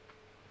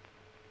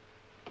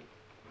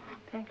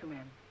 Thank you,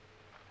 ma'am.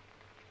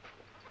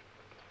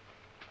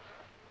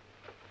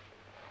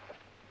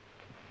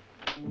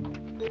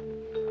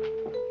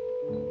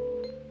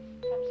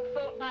 Perhaps a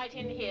fortnight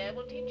in here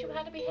will teach you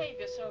how to behave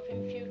yourself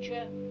in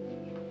future.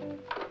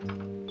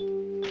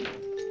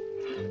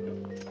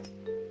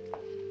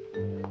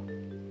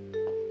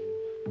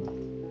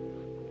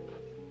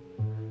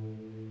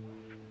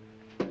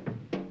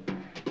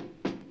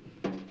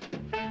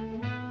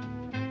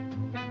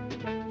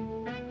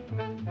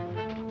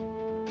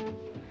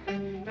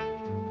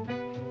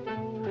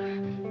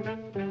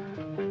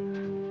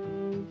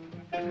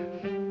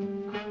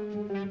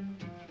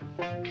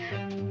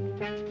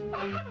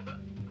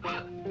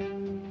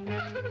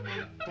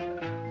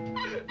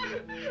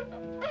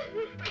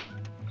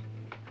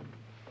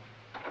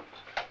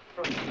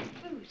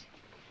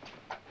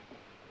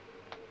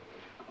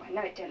 I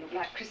know it don't look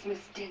like Christmas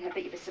dinner,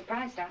 but you'll be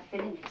surprised how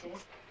filling it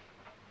is.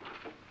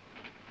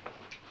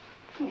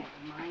 Never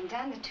mind,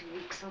 Anne, the 2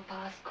 weeks will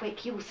pass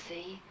quick, you'll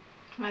see.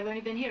 I've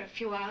only been here a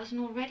few hours,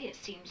 and already it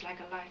seems like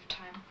a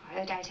lifetime. I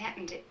heard how it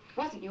happened. It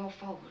wasn't your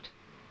fault.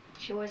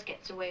 She always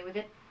gets away with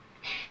it.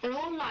 They're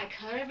all like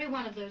her, every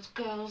one of those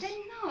girls. They're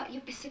not.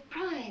 You'd be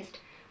surprised.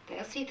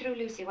 They'll see through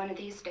Lucy one of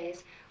these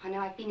days. I know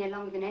I've been here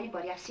longer than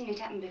anybody. I've seen it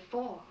happen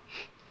before.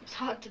 It's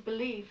hard to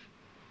believe.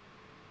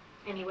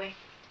 Anyway,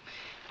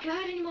 have you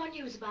heard any more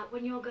news about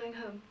when you're going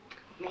home?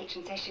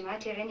 Matron says she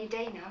might hear any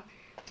day now.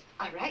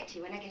 I'll write to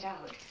you when I get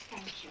out.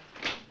 Thank you.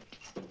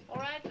 All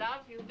right,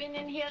 love, you've been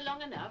in here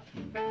long enough.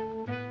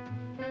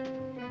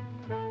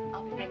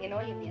 I'll be bringing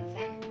all your meals,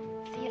 Anne.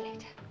 See you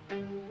later.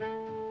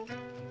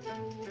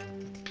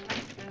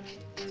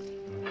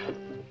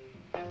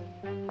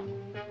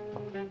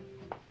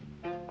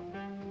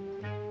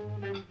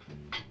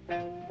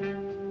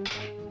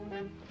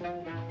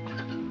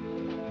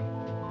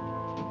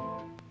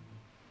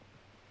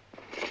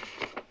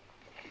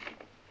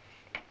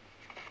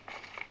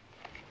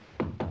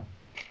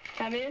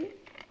 Come in.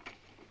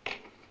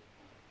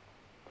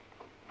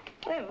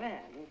 Oh,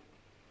 Anne.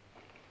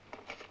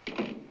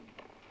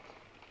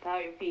 How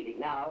are you feeling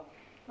now?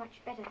 Much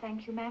better,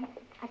 thank you, ma'am.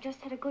 I've just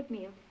had a good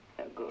meal.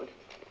 Oh, good.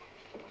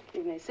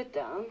 You may sit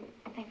down.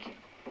 Thank you.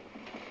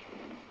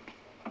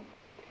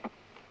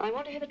 I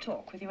want to have a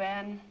talk with you,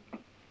 Anne.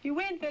 You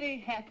weren't very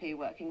happy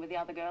working with the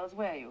other girls,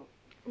 were you?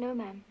 No,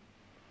 ma'am.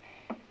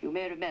 You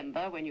may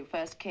remember when you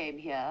first came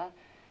here,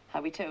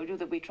 how we told you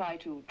that we try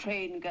to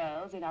train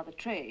girls in other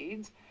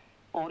trades,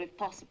 or if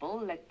possible,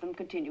 let them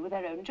continue with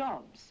their own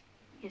jobs.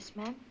 Yes,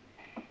 ma'am.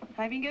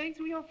 I've been going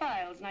through your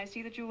files and I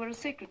see that you were a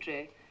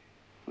secretary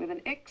with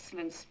an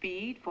excellent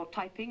speed for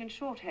typing and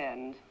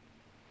shorthand.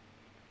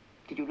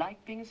 Did you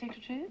like being a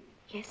secretary?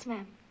 Yes,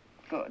 ma'am.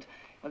 Good.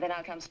 Well, then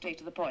I'll come straight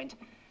to the point.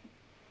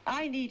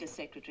 I need a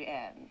secretary,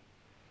 Anne.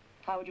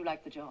 How would you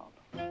like the job?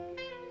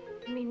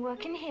 You mean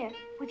working here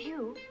with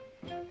you?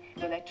 Well,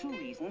 there are 2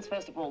 reasons.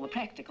 First of all, the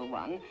practical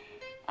one.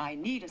 I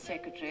need a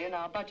secretary and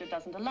our budget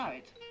doesn't allow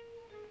it.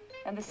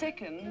 And the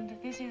second,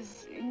 this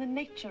is in the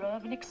nature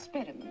of an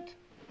experiment.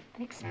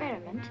 An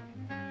experiment?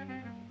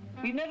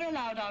 We've never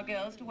allowed our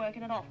girls to work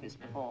in an office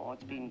before.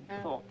 It's been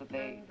thought that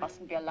they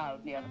mustn't be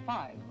allowed near the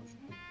files.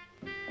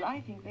 But I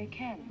think they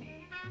can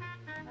be.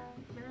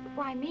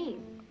 Why me?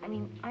 I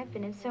mean, I've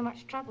been in so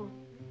much trouble.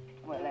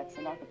 Well, that's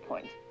another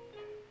point.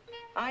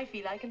 I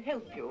feel I can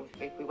help you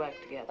if we work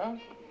together.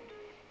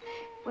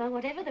 Well,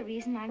 whatever the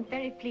reason, I'm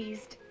very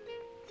pleased.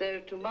 So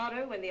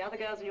tomorrow, when the other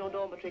girls in your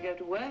dormitory go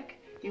to work,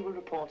 you will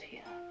report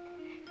here.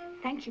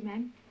 Thank you,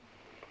 ma'am.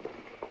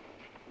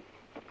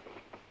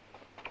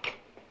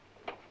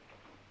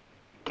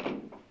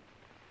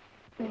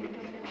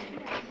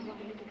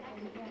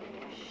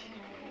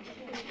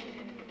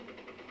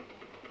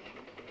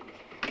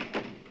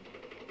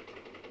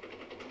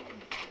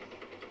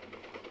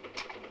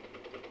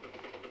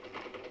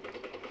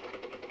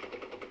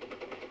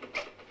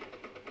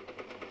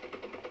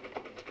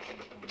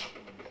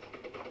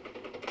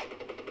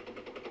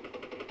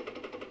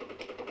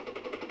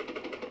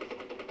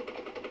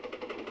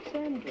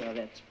 Sandra,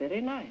 that's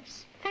very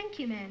nice. Thank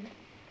you, ma'am.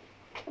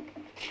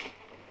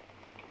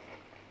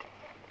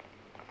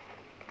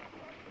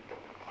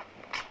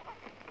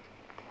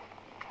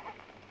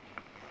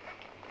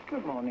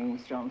 Good morning,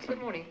 Miss Johnson.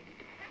 Good morning.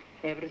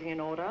 Everything in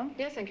order?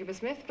 Yes, thank you, Miss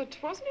Smith. But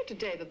wasn't it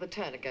today that the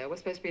Turner girl was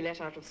supposed to be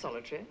let out of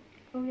solitary?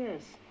 Oh,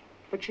 yes.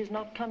 But she's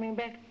not coming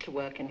back to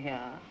work in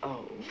here.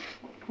 Oh?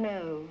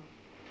 No.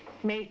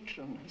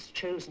 Matron has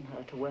chosen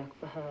her to work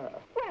for her.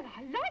 Well,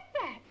 I like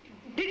that.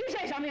 Did you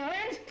say something,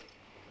 Owens?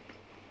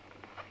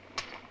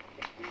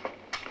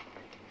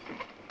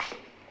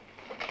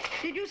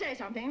 Did you say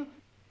something?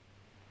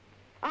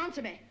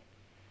 Answer me.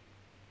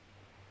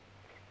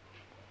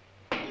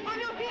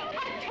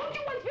 I told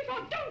you once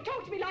before, don't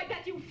talk to me like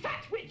that, you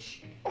fat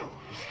witch!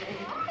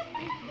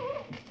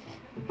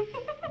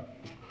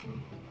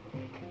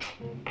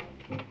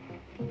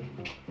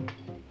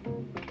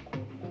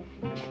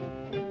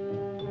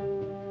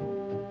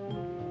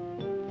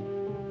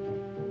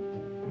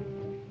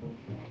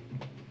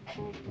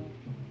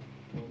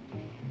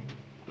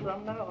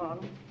 From now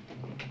on,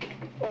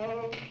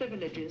 all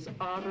privileges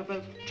are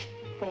revoked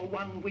for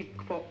 1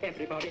 week for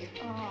everybody.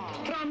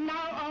 Oh. From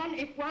now on,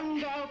 if one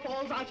girl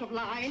falls out of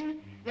line,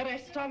 the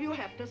rest of you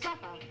have to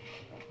suffer.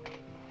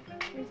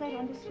 Is that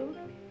understood?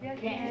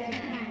 Yes.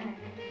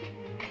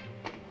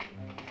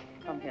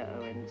 Come here,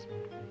 Owens.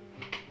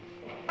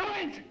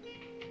 Owens!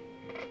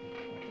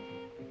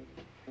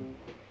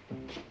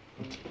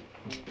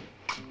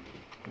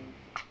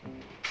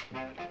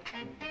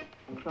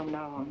 From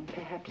now on,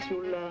 perhaps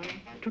you'll learn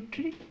to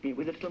treat me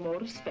with a little more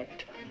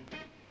respect.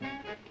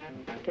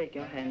 Take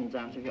your hands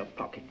out of your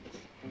pockets.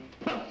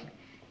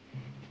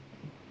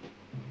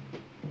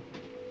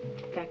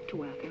 Back to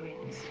work,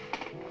 Owens.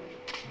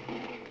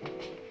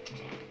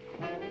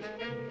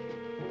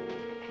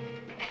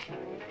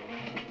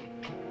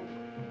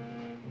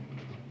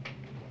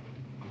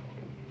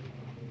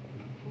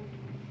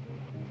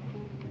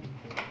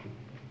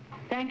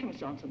 Thank you, Miss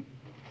Johnson.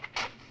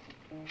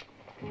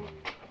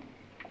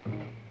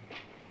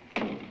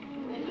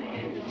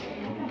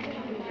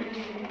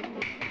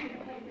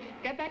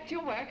 Get back to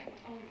your work.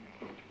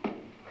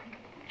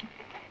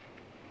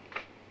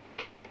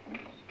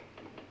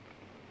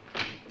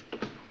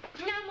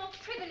 No more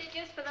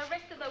privileges for the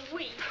rest of the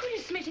week. Who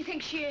does Smitty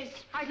think she is?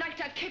 I'd like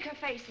to kick her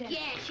face in.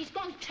 Yeah, she's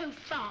gone too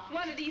far.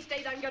 One of these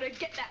days I'm going to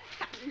get that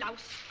fat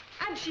louse.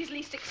 And she's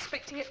least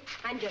expecting it.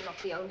 And you're not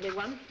the only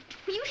one.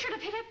 Well, you should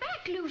have hit her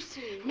back,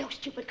 Lucy. No,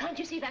 stupid. Can't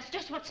you see that's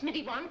just what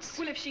Smitty wants?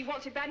 Well, if she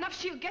wants it bad enough,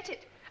 she'll get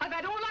it. I've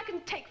had all I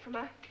can take from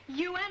her.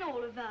 You and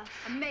all of us.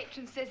 A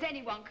matron says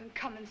anyone can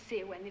come and see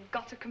her when they've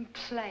got a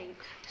complaint.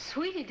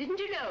 Sweetie, didn't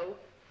you know?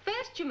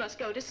 First you must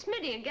go to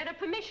Smitty and get her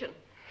permission.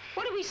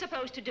 What are we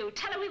supposed to do?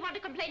 Tell her we want to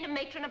complain to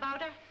Matron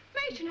about her?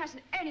 Matron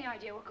hasn't any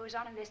idea what goes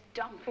on in this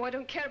dump. Oh, I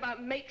don't care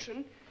about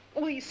Matron.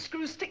 All these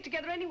screws stick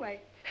together anyway.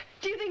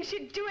 Do you think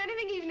she'd do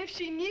anything even if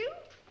she knew?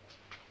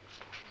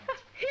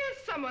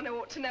 Here's someone who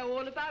ought to know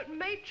all about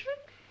Matron.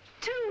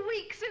 2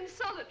 weeks in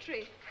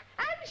solitary.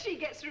 And she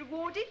gets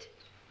rewarded.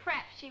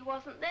 Perhaps she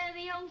wasn't there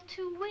the old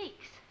 2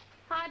 weeks.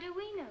 How do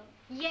we know?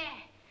 Yeah,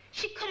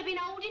 she could have been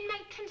holding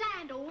Matron's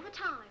hand all the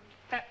time.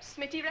 Perhaps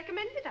Smitty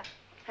recommended her.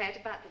 Heard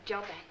about the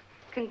job, Anne.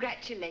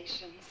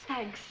 Congratulations.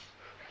 Thanks.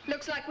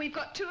 Looks like we've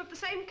got 2 of the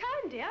same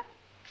kind, dear.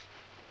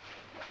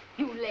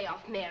 You lay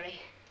off, Mary.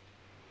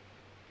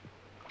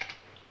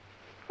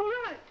 All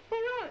right, all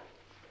right.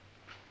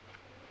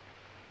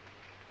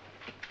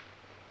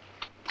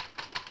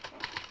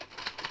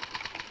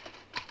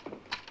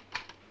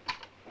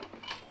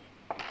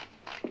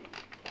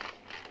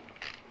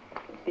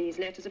 These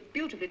letters are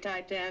beautifully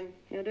typed, Anne.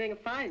 You're doing a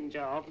fine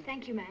job.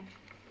 Thank you, ma'am.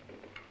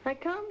 I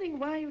can't think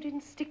why you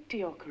didn't stick to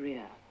your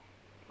career.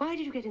 Why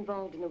did you get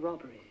involved in the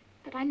robbery?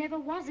 But I never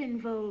was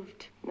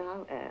involved.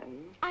 Now,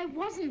 Anne. I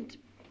wasn't.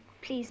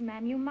 Please,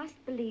 ma'am, you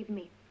must believe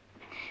me.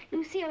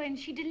 Lucy Owens,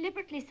 she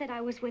deliberately said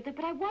I was with her,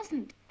 but I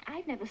wasn't.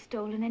 I've never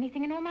stolen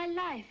anything in all my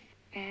life.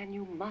 Anne,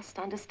 you must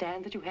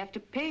understand that you have to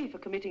pay for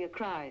committing a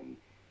crime.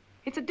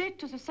 It's a debt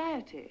to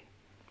society.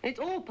 It's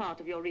all part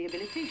of your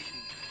rehabilitation.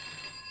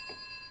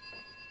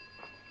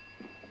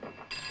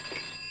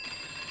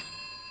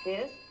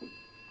 Yes?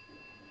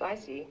 I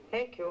see.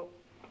 Thank you.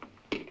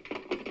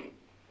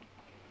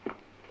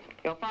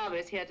 Your father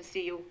is here to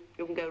see you.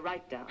 You can go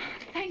right down.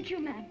 Thank you,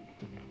 ma'am.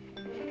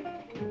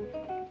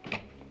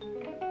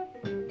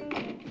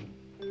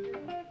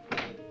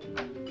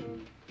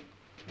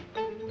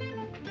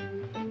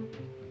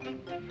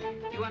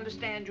 You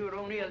understand you're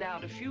only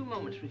allowed a few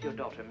moments with your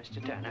daughter,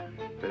 Mr. Turner.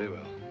 Very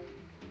well.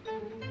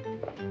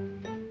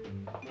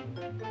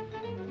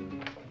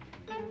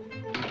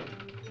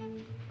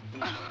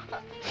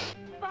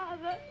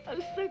 Father,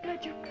 I'm so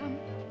glad you've come.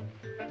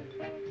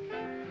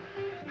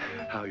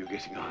 How are you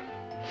getting on?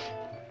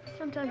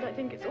 Sometimes I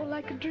think it's all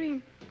like a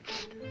dream.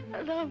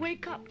 And I'll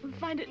wake up and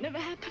find it never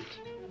happened.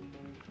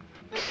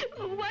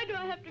 Oh, why do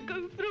I have to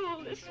go through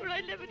all this when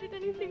I never did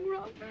anything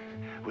wrong?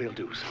 We'll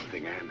do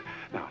something, Anne.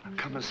 Now,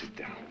 come and sit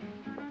down.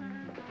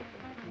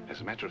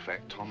 As a matter of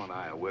fact, Tom and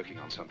I are working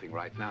on something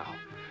right now.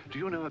 Do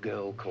you know a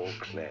girl called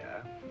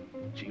Claire?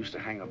 She used to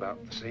hang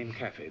about the same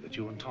cafe that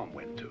you and Tom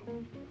went to.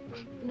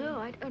 No,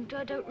 I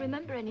don't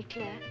remember any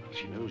Claire.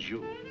 She knows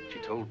you. She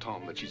told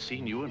Tom that she'd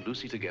seen you and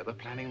Lucy together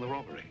planning the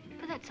robbery.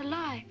 But that's a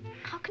lie.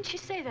 How can she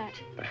say that?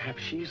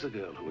 Perhaps she's the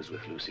girl who was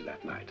with Lucy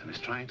that night and is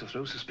trying to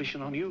throw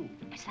suspicion on you.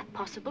 Is that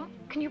possible?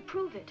 Can you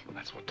prove it? Well,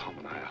 that's what Tom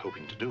and I are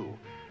hoping to do.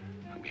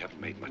 And we haven't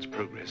made much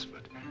progress,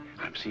 but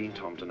I'm seeing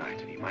Tom tonight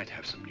and he might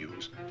have some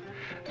news.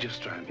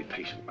 Just try and be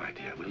patient, my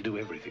dear. We'll do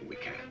everything we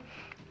can.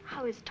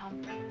 How is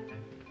Tom?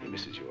 He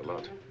misses you a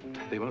lot.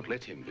 They won't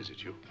let him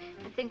visit you.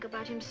 I think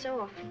about him so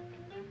often.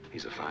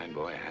 He's a fine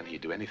boy, Anne.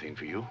 He'd do anything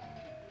for you.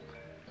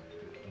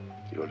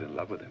 You're in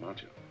love with him,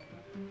 aren't you?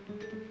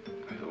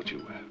 I thought you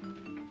were.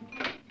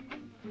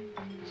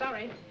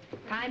 Sorry,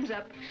 time's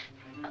up.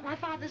 My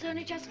father's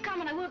only just come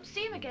and I won't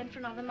see him again for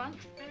another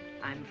month.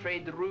 I'm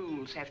afraid the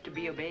rules have to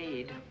be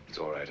obeyed. It's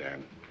all right,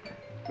 Anne.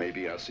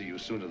 Maybe I'll see you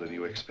sooner than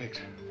you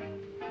expect.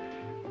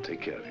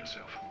 Take care of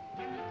yourself.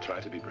 Try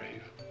to be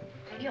brave.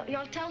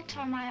 You'll tell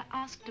Tom I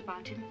asked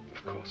about him.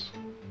 Of course.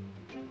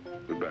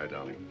 Goodbye,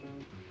 darling.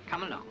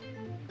 Come along.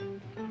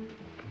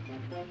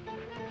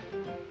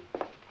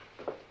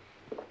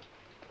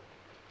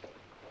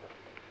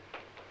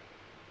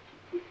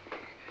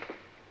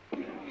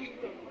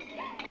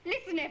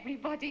 Listen,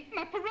 everybody.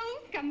 My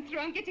parole's come through.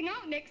 I'm getting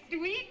out next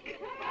week.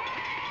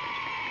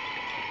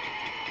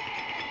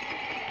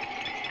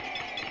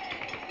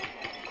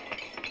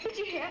 Did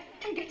you hear?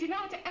 I'm getting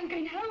out. I'm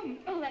going home.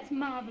 Oh, that's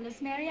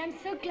marvelous, Mary. I'm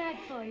so glad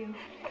for you.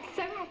 I'm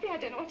so happy. I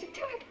don't know what to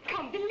do. I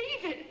can't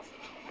believe it.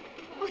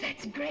 Oh,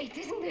 that's great,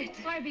 isn't it?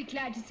 I'd be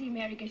glad to see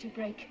Mary get a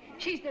break.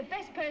 She's the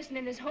best person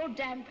in this whole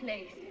damn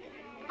place.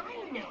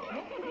 I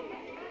know.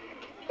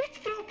 Let's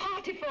throw a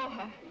party for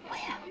her.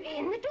 Where?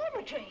 In the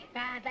dormitory.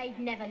 Ah, they'd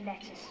never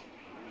let us.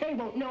 They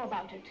won't know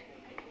about it.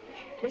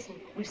 Listen,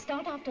 we'll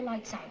start after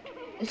lights out.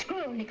 The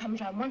screw only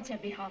comes round once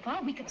every half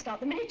hour. We can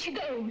start the minute she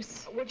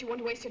goes. What do you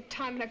want to waste your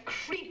time on a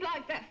creep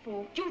like that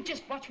for? You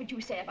just watch what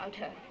you say about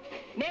her.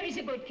 Mary's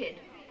a good kid.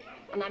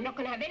 And I'm not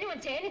going to have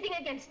anyone say anything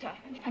against her.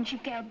 And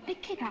she'd get a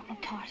big kick out of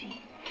the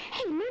party.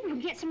 Hey, maybe we'll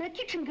get some of the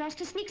kitchen girls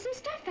to sneak some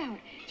stuff out.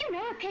 You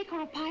know, a cake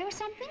or a pie or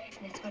something.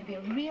 And it's going to be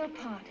a real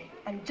party.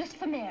 And just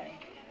for Mary.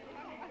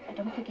 And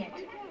don't forget,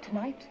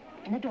 tonight,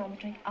 in the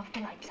dormitory,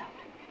 after lights out.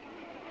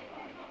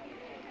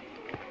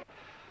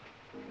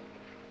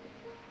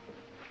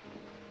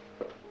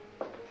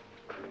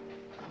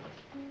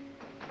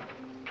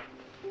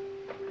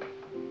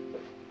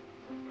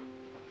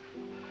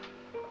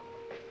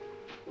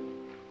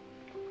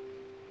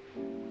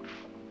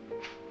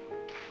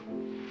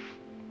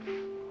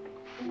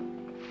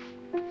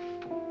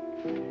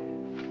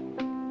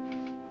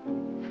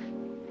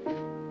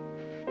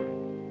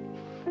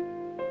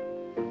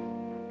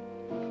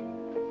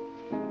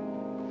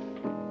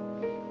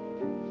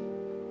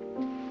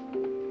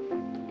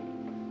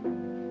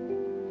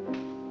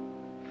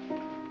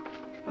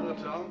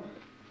 Tom.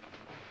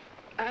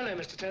 Hello,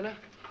 Mr. Turner.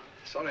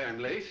 Sorry I'm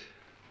late.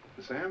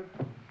 Miss Anne?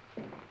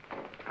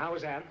 How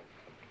was Anne?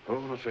 Oh,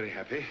 not very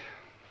happy.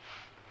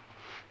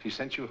 She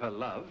sent you her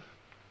love.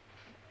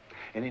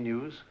 Any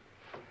news?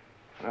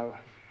 Well,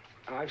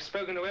 I've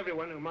spoken to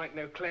everyone who might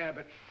know Claire,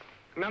 but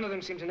none of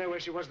them seem to know where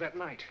she was that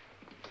night.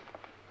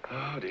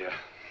 Oh, dear.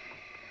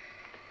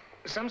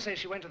 Some say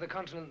she went to the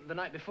continent the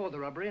night before the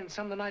robbery and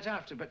some the night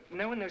after, but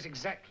no one knows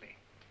exactly.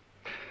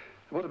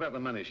 What about the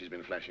money she's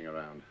been flashing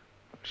around?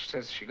 She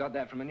says she got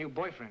that from a new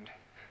boyfriend.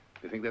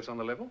 Do you think that's on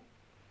the level?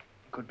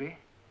 Could be.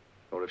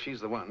 Or if she's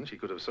the one, she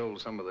could have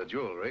sold some of the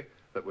jewelry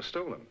that was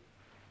stolen.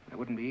 It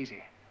wouldn't be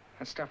easy.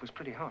 That stuff was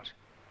pretty hot.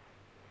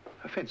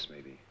 A fence,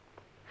 maybe.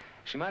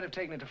 She might have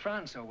taken it to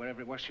France or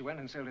wherever it was she went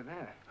and sold it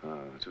there. Ah,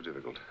 too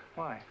difficult.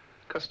 Why?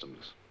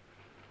 Customs.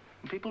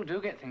 People do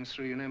get things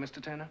through, you know,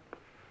 Mr. Turner.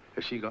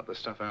 If she got the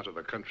stuff out of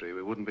the country,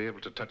 we wouldn't be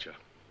able to touch her.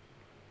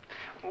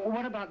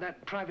 What about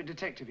that private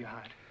detective you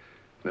hired?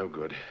 No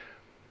good.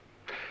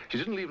 She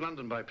didn't leave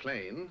London by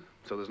plane,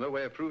 so there's no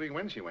way of proving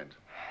when she went.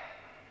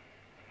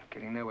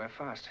 Getting nowhere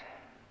fast.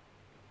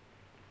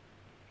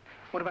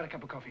 What about a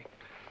cup of coffee?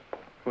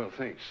 Well,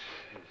 thanks.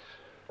 Yes.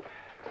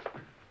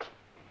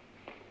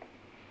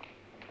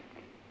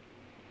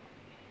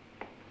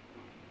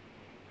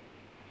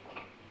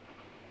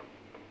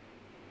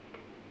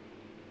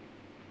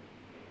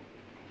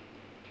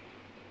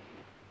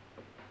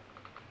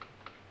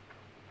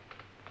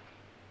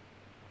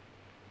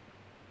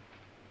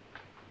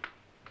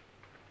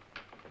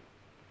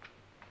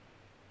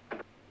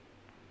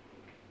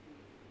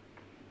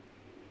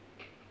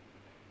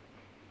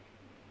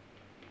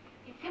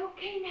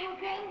 Steady now,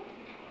 girl.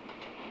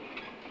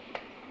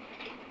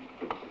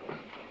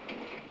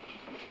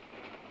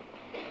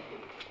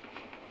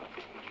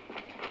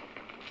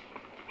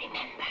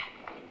 Remember,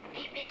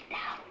 keep it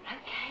down,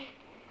 okay?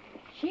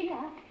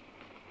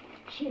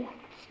 Sheila,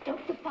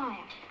 stoke the fire.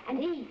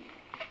 And Eve,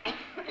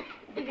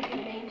 give it an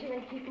angel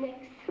and keep next.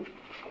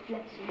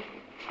 Bless you.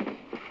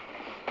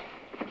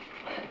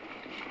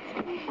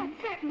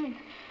 What's happening?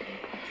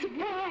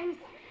 Surprise!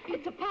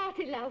 It's a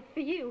party, love, for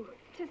you.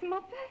 It is my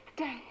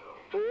birthday.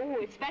 Oh,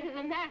 it's better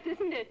than that,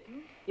 isn't it?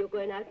 You're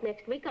going out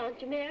next week, aren't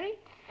you, Mary?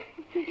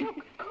 Look,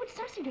 cold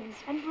sausages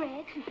and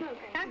bread.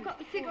 I've got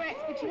the cigarettes,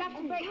 but you'll have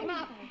to break them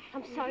up.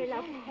 I'm sorry,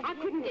 love. I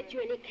couldn't get you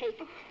any cake,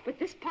 but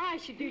this pie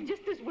should do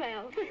just as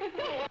well.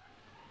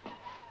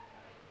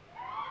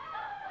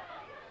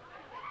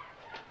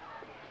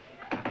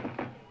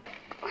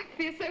 I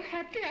feel so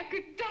happy I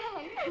could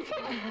dance.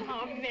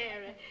 Oh,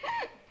 Mary.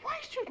 Why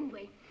shouldn't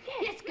we?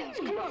 Yes, girls,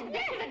 come on.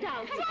 Let's have a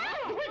dance. Come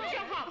on. Put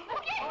your hop.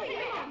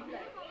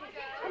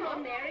 Come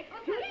on, Mary.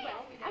 Do it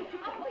well. And to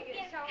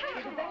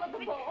the bell of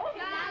the ball.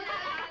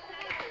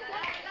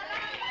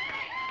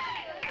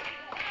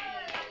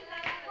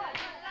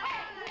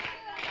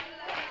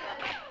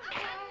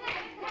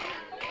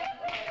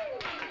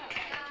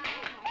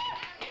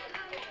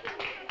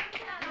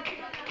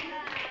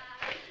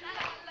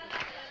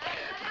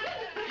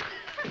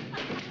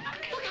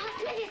 Look, Aunt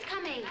Smitty's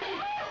coming.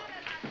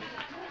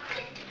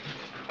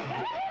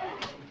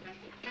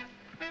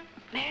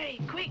 Mary,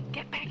 quick,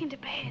 get back into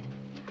bed.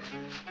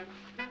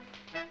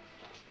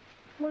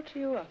 What are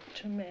you up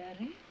to,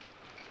 Mary?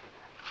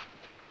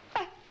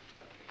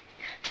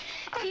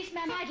 Please,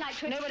 ma'am, I'd like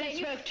to explain. Nobody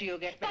spoke to you.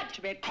 Get back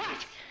to bed.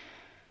 Quiet!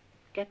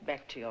 Get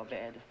back to your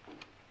bed.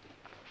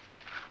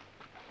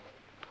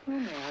 Oh,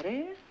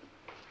 Mary,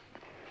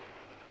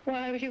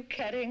 why were you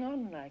carrying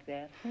on like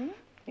that, hmm?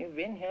 You've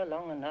been here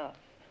long enough.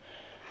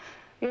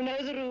 You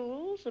know the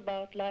rules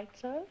about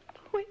lights out?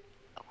 We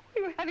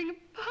were having a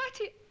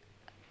party.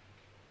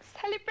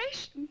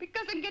 Celebration,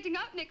 because I'm getting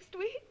out next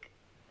week.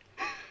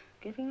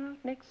 Getting out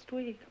next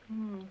week?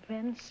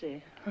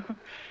 Fancy.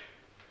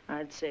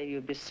 I'd say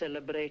you'd be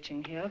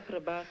celebrating here for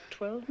about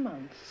 12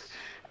 months.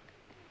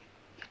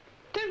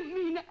 Don't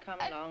mean Come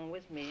along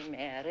with me,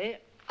 Mary.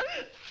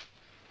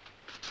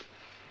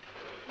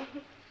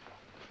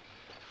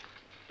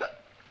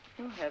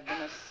 You have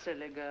been a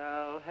silly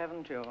girl,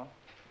 haven't you?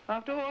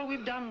 After all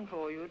we've done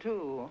for you,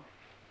 too.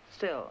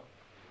 Still,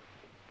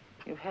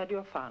 you've had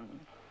your fun.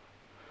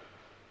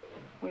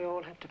 We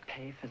all have to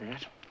pay for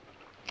that.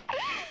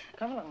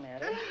 Come along,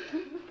 Mary.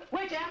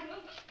 Waiter!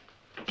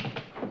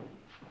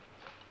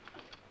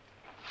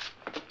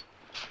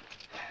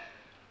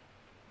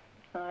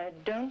 I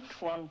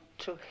don't want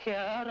to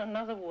hear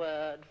another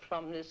word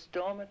from this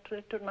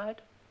dormitory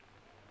tonight.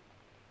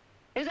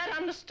 Is that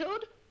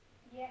understood?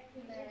 Yes,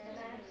 ma'am.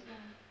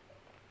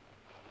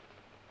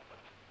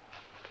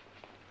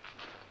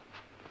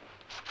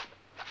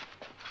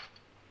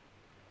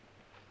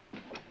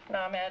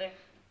 Now, Mary.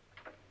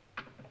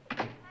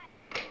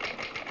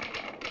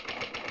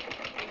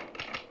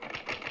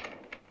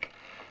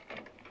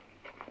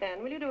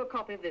 Anne, will you do a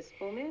copy of this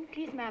for me?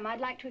 Please, ma'am, I'd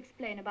like to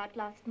explain about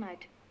last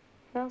night.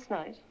 Last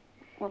night?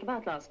 What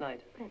about last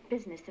night? That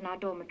business in our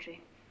dormitory.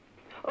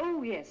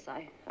 Oh, yes,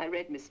 I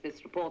read Miss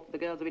Smith's report that the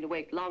girls have been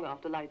awake long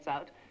after lights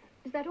out.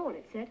 Is that all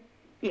it said?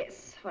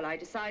 Yes. Well, I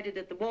decided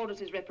that the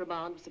wardress's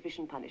reprimand was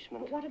sufficient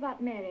punishment. But what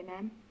about Mary,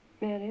 ma'am?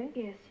 Mary?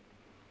 Yes.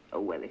 Oh,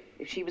 well,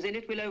 if she was in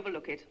it, we'll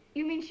overlook it.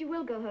 You mean she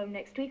will go home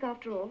next week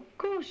after all? Of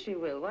course she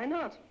will. Why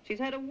not? She's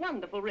had a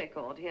wonderful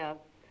record here.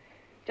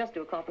 Just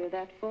do a copy of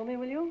that for me,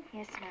 will you?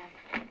 Yes,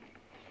 ma'am.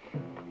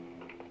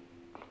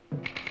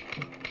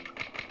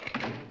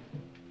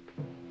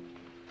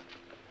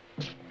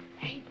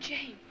 Hey,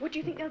 Jane, what do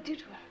you think they'll do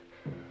to her?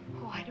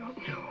 Oh, I don't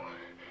know.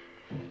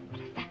 But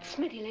if that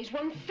Smitty lays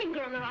one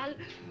finger on her,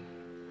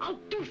 I'll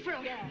do for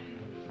her. Yeah.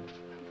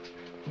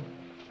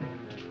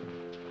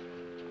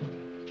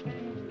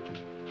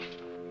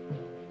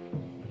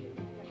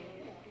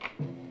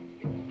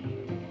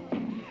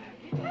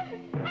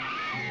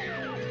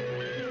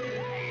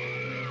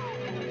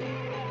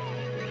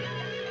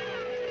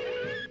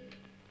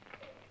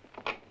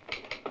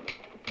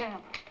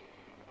 Ma'am,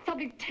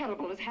 something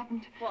terrible has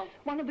happened. What?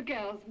 One of the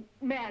girls,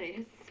 Mary,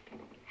 has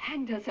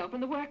hanged herself in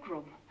the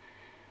workroom.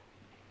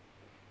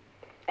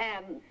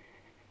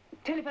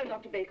 Telephone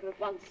Dr. Baker at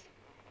once.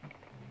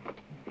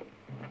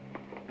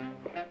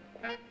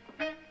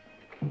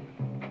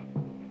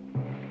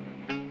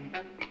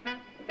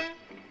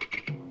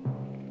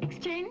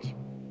 Exchange?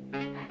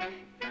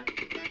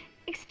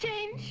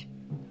 Exchange?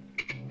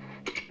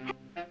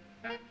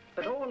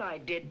 But all I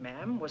did,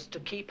 ma'am, was to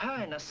keep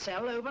her in a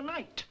cell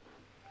overnight.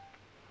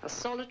 A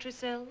solitary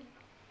cell?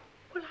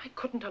 Well, I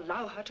couldn't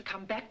allow her to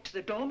come back to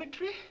the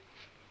dormitory.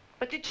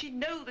 But did she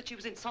know that she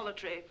was in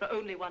solitary for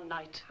only one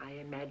night? I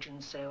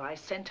imagine so. I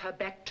sent her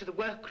back to the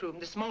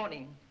workroom this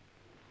morning.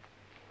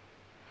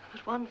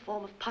 But one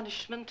form of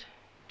punishment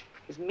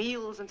is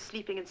meals and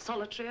sleeping in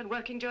solitary and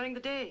working during the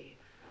day.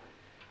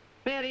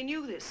 Mary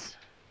knew this.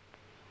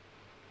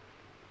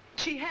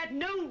 She had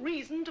no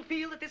reason to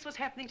feel that this was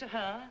happening to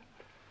her.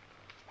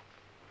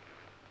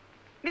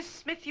 Miss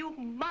Smith, you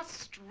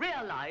must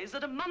realize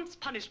that a month's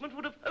punishment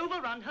would have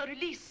overrun her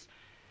release.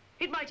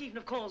 It might even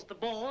have caused the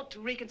board to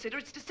reconsider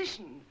its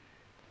decision.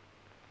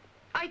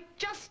 I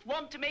just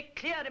want to make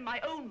clear in my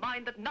own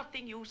mind that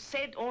nothing you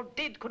said or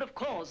did could have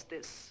caused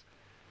this.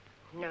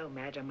 No,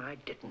 madam, I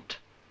didn't.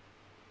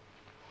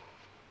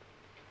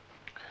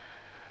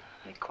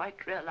 I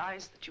quite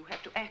realize that you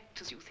have to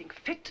act as you think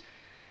fit,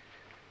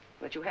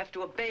 that you have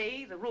to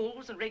obey the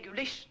rules and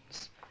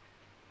regulations.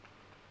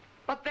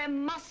 But there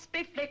must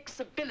be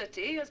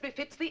flexibility as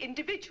befits the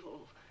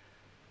individual.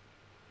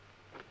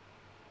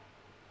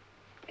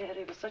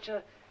 Mary was such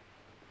a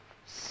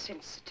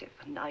sensitive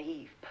and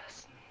naive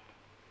person.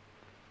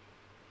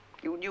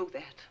 You knew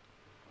that.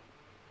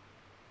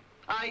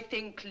 I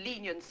think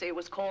leniency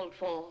was called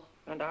for.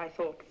 And I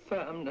thought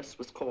firmness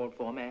was called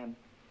for, ma'am.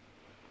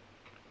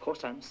 Of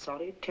course, I'm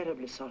sorry,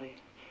 terribly sorry.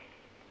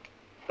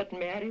 But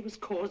Mary was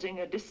causing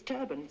a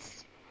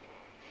disturbance.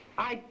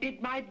 I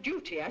did my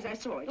duty as I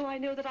saw it. Oh, I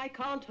know that I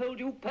can't hold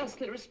you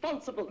personally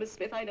responsible, Miss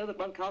Smith. I know that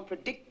one can't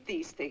predict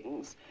these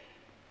things.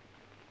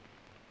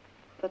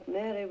 But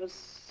Mary was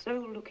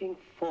so looking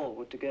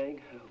forward to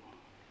going home.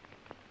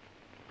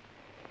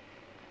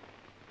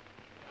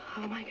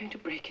 How am I going to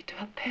break it to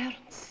her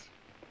parents?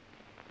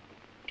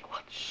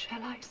 What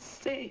shall I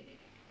say?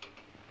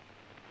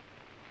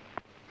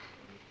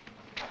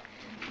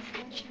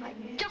 She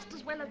might just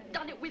as well have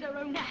done it with her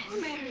own hands.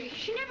 Oh, Mary,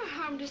 she never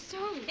harmed a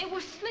soul. It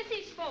was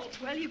Smithy's fault.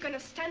 Well, you're going to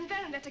stand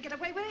there and let her get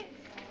away with it?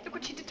 Look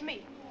what she did to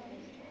me.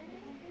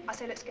 I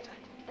say let's get her.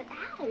 But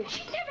how?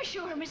 She'd never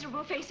show her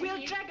miserable face We'll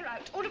again. drag her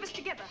out, all of us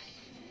together.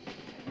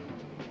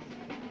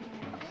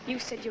 You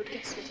said you'd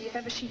get Smithy if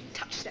ever she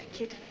touched that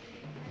kid.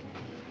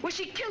 Well,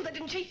 she killed her,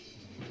 didn't she?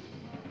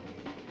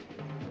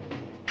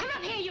 Come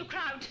on here, you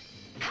crowd.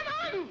 Come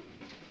on!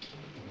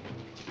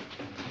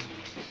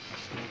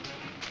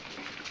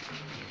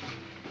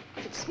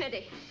 It's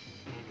Smitty.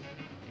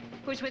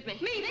 Who's with me?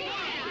 Me!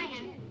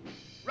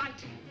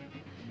 Right.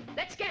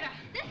 Let's get her.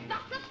 This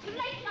stuff's a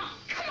plate now.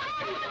 Come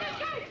on!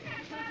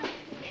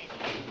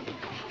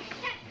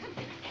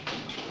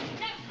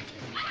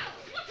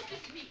 What does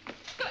this mean?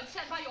 Go and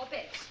stand by your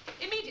beds.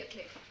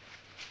 Immediately.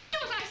 Do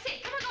as I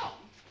say. Come along.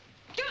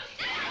 Do it.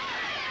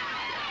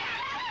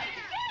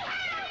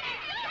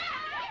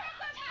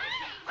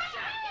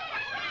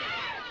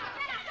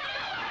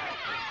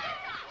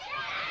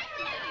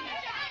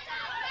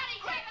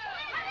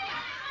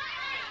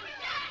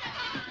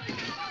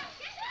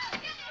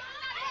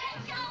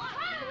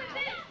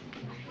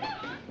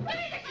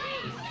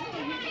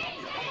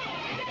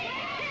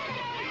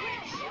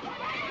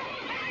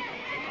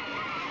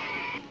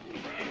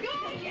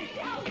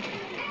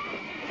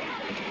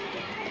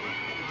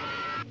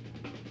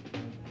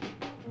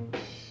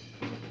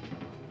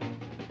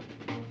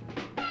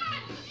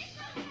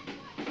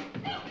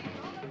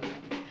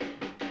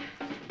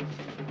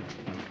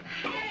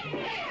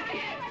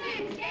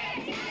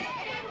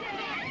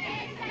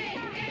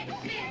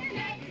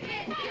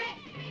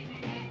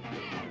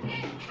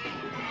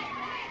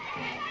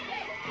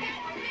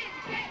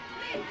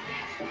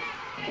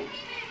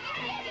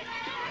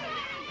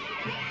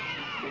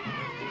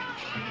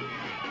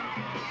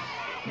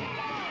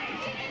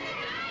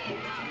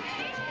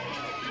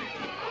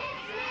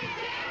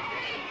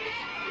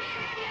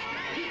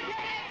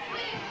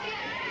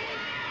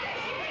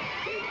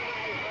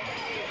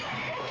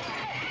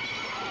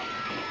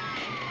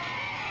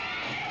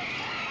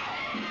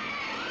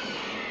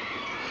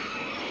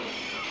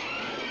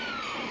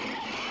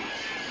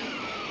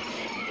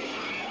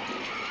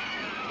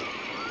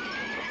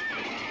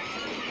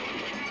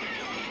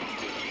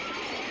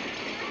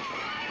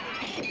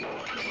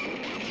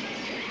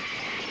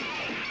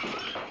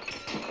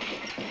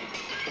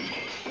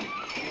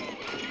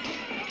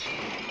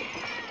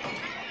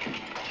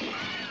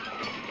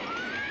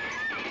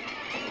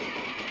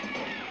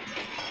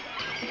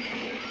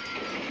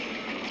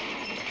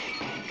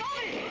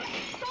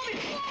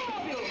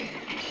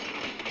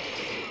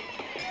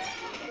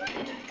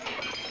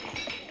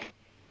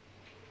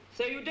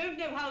 So you don't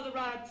know how the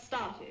riot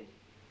started?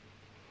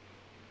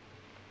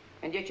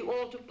 And yet you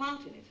all took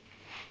part in it.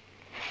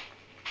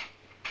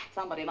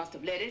 Somebody must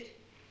have led it.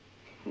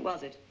 Who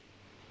was it?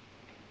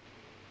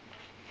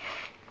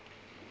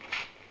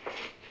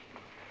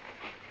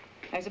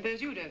 I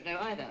suppose you don't know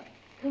either.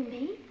 Who,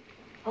 me?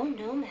 Oh,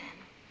 no, ma'am.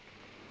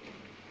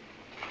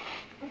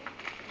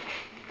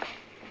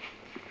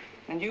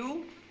 And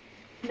you?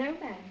 No,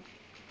 ma'am.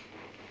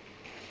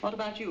 What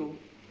about you?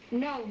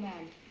 No,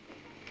 ma'am.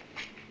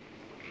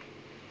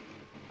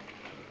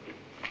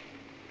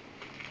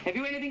 Have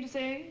you anything to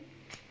say?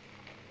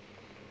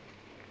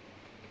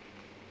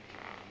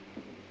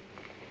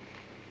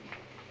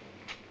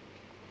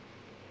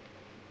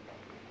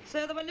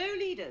 So there were no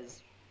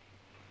leaders.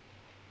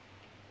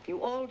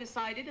 You all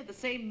decided at the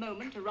same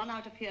moment to run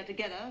out of here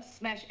together,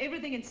 smash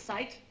everything in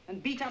sight,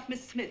 and beat up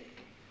Miss Smith.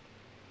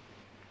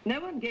 No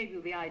one gave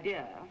you the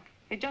idea.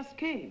 It just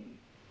came.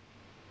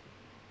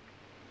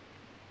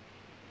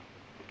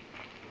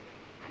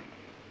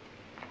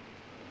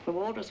 The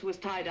wardress who was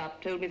tied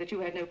up told me that you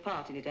had no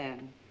part in it,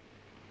 Anne.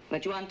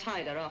 That you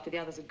untied her after the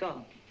others had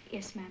gone.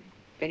 Yes, ma'am.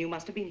 Then you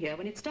must have been here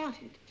when it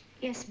started.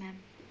 Yes, ma'am.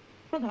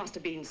 Well, there must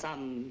have been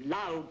some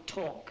loud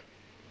talk.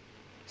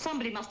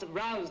 Somebody must have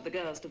roused the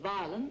girls to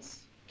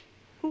violence.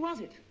 Who was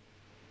it?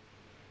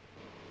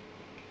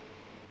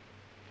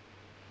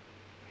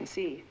 I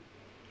see.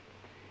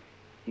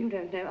 You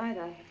don't know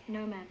either.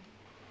 No, ma'am.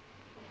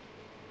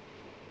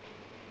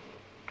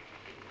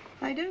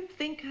 I don't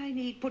think I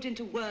need put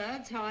into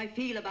words how I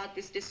feel about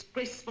this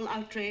disgraceful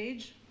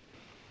outrage.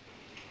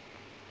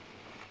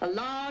 A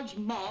large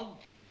mob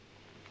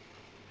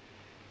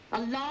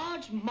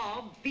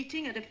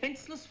beating a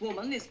defenseless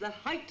woman is the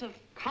height of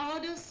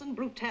cowardice and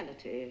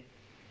brutality.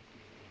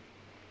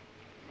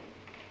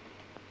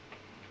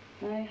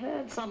 I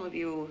heard some of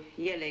you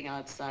yelling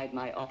outside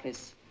my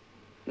office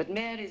that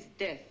Mary's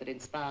death had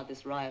inspired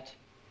this riot.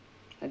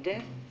 A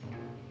death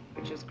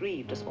which has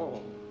grieved us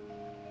all.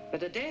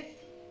 But a death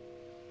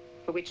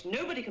for which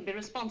nobody can be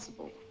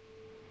responsible.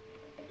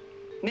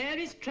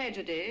 Mary's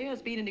tragedy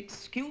has been an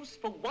excuse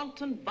for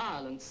wanton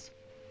violence.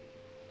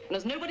 And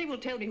as nobody will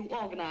tell me who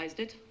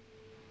organized it,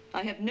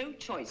 I have no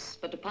choice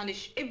but to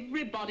punish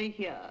everybody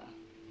here.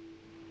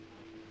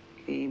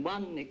 The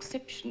one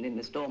exception in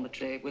this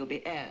dormitory will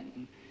be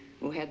Anne,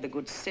 who had the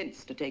good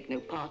sense to take no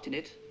part in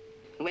it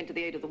and went to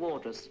the aid of the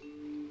wardress.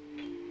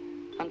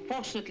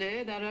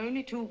 Unfortunately, there are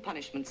only 2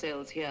 punishment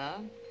cells here,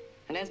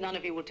 and as none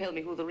of you will tell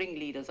me who the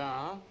ringleaders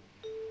are,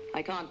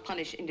 I can't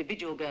punish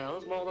individual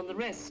girls more than the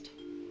rest.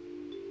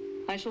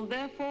 I shall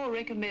therefore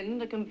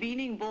recommend a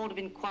convening board of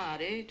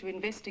inquiry to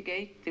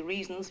investigate the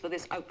reasons for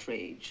this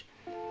outrage.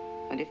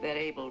 And if they're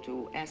able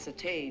to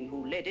ascertain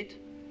who led it,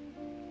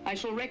 I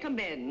shall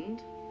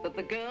recommend that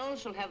the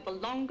girls shall have the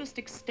longest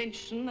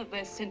extension of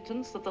their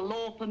sentence that the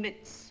law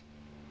permits.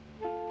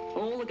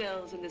 All the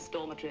girls in this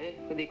dormitory,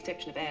 with the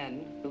exception of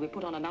Anne, will be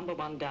put on a number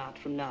 1 diet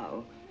from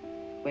now.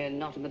 When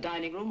not in the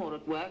dining room or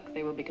at work,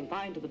 they will be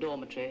confined to the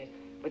dormitory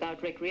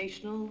without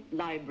recreational,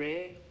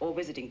 library, or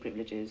visiting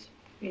privileges.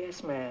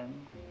 Yes, ma'am.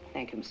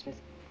 Thank you, Miss Smith.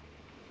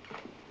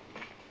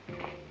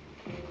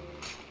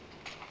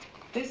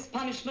 This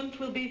punishment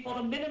will be for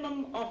a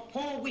minimum of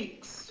 4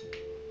 weeks,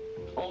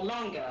 or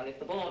longer if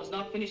the board has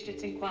not finished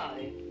its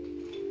inquiry.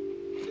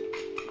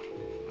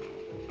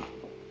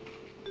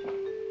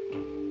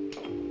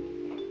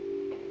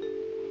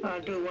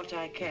 I'll do what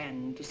I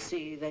can to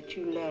see that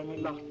you learn a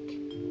lot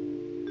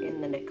in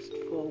the next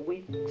 4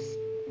 weeks.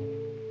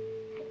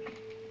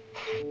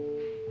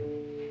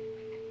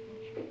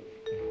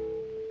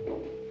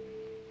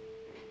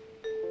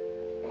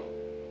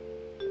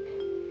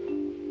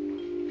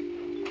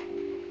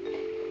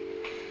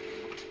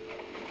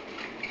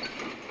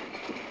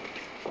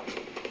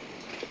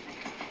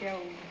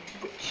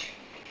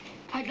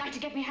 I'd like to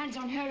get my hands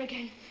on her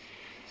again.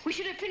 We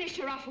should have finished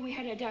her off when we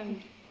had her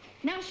down.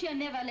 Now she'll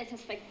never let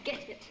us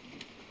forget it.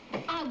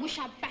 I wish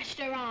I'd bashed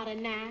her harder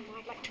now.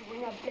 I'd like to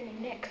wring her blinny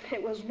neck.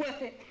 It was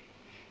worth it.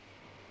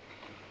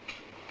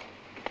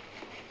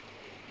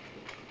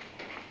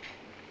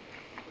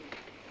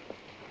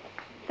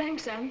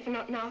 Thanks, Anne, for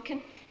not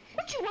knocking.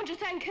 What do you want to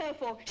thank her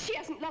for? She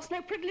hasn't lost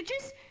no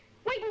privileges.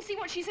 Wait and see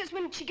what she says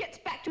when she gets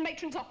back to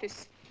matron's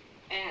office.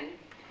 Anne,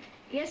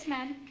 Yes,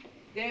 ma'am.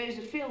 there is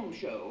a film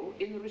show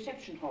in the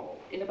reception hall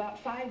in about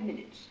 5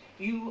 minutes.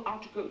 You are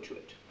to go to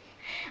it.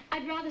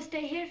 I'd rather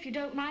stay here if you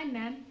don't mind,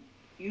 ma'am.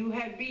 You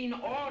have been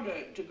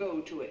ordered to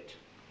go to it.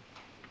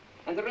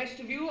 And the rest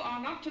of you are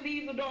not to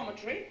leave the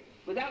dormitory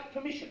without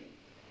permission.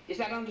 Is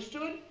that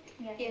understood?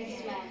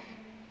 Yes, ma'am.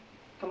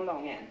 Come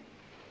along, Anne.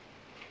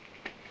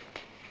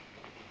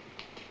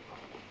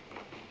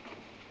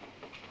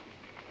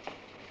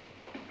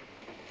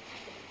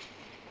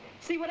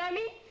 See what I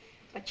mean?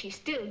 But she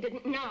still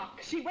didn't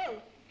knock. She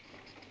will.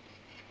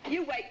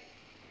 You wait.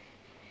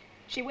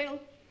 She will.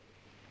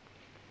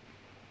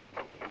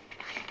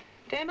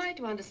 Am I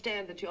to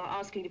understand that you're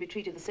asking to be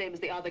treated the same as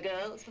the other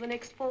girls for the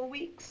next 4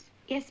 weeks?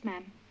 Yes,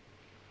 ma'am.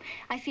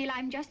 I feel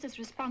I'm just as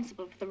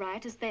responsible for the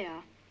riot as they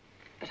are.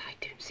 But I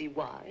don't see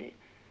why.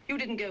 You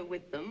didn't go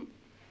with them.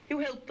 You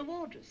helped the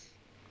wardress.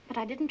 But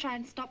I didn't try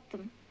and stop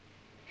them.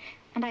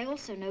 And I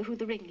also know who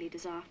the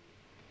ringleaders are.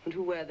 And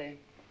who were they?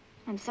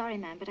 I'm sorry,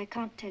 ma'am, but I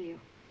can't tell you.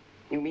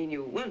 You mean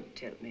you won't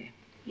tell me?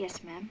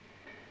 Yes, ma'am.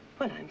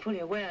 Well, I'm fully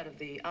aware of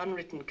the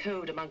unwritten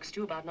code amongst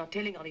you about not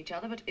telling on each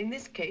other, but in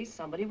this case,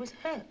 somebody was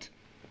hurt.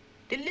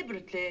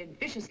 Deliberately,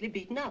 viciously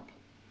beaten up.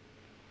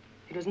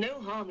 It was no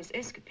harmless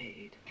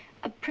escapade.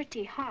 A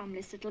pretty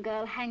harmless little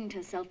girl hanged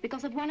herself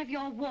because of one of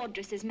your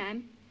wardresses,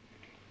 ma'am.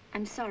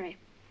 I'm sorry.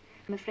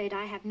 I'm afraid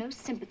I have no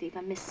sympathy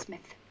for Miss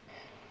Smith.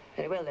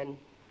 Very well, then.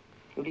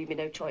 You leave me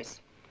no choice.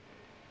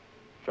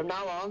 From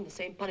now on, the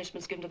same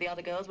punishments given to the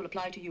other girls will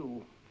apply to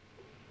you.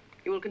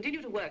 You will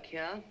continue to work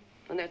here,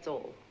 and that's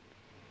all.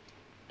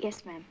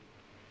 Yes, ma'am.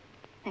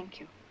 Thank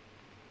you.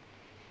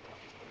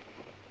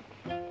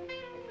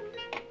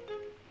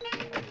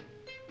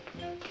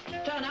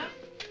 Turner.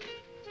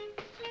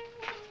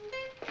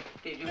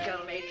 Did you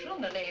tell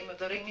matron the name of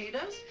the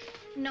ringleaders?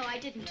 No, I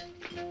didn't.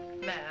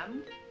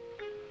 Ma'am,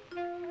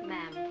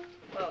 Ma'am.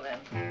 Well, then,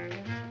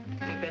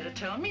 you'd better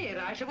tell me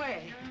right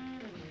away.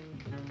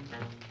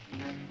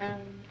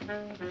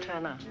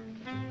 Turner,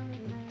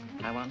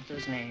 I want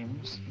those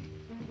names,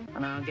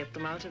 and I'll get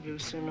them out of you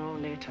sooner or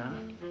later.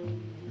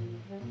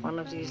 One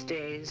of these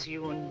days,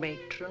 you and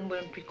Matron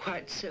won't be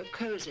quite so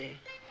cozy.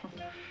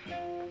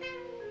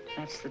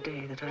 That's the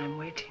day that I'm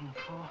waiting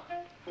for.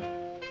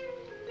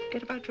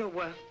 Get about your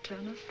work,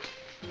 Turner.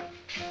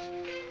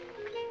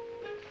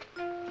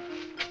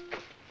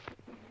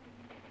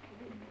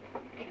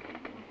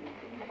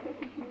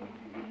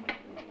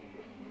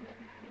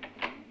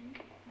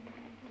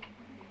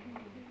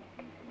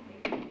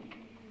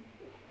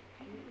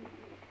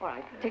 All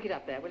right, take it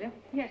up there, will you?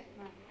 Yes,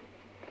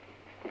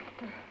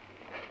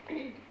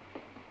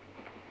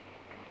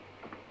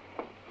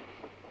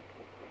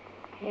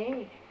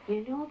 Hey,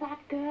 you know that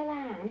girl,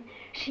 Anne?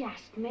 She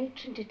asked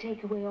Matron to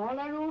take away all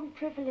her own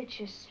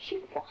privileges. She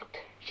what?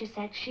 She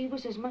said she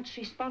was as much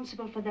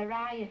responsible for the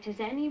riot as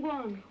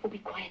anyone. Oh, be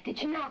quiet. Did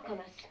she knock on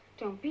us?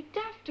 Don't be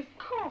daft, of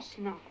course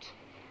not.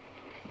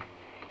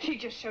 She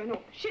just showing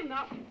off. She'll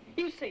not.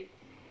 You see.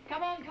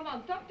 Come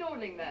on, stop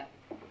dawdling there.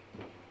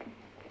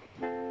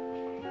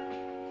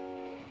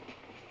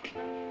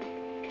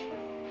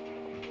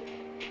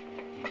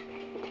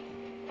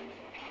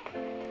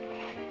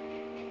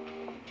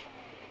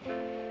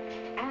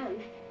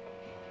 Anne,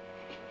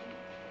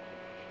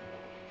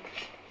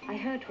 I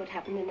heard what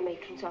happened in the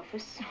matron's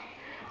office.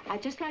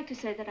 I'd just like to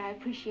say that I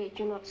appreciate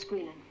you not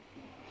squealing.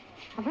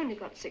 I've only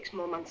got 6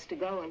 more months to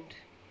go and,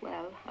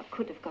 well, I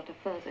could have got a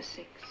further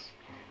 6.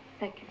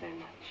 Thank you very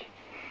much.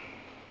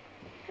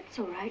 That's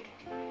all right.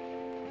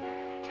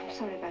 I'm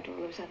sorry about all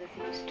those other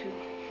things, too.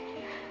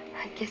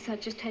 I guess I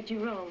just had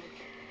you wrong.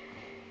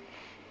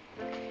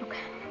 Look,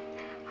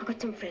 I've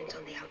got some friends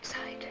on the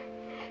outside.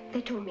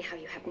 They told me how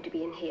you happened to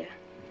be in here.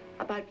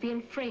 About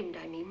being framed,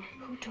 I mean.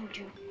 Who told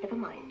you? Never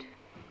mind.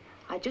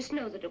 I just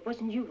know that it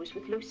wasn't you who was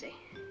with Lucy.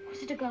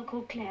 Was it a girl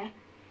called Claire?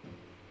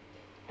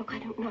 Look, I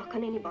don't knock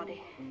on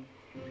anybody.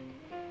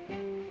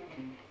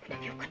 But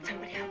if you've got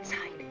somebody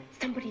outside,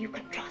 somebody you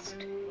can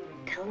trust,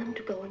 tell them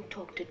to go and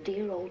talk to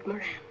dear old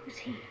Moran. Who's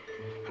he?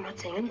 I'm not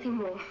saying anything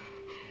more.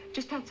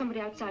 Just tell somebody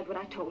outside what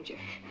I told you.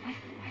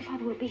 My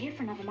father won't be here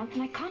for another month,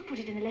 and I can't put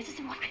it in a letter,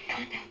 so I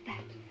can't help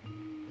that.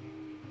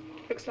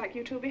 Looks like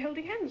you two will be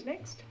holding hands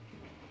next.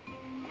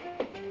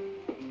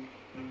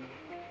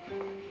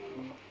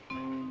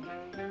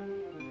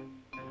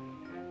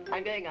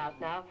 I'm going out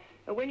now.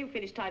 When you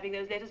finish typing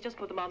those letters, just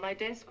put them on my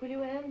desk, will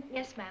you, Anne?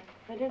 Yes, ma'am.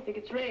 I don't think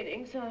it's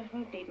raining, so I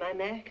won't need my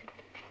Mac.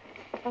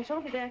 I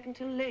shan't be back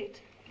until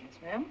late. Yes,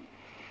 ma'am.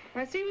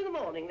 I'll see you in the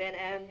morning then,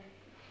 Anne.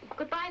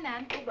 Goodbye,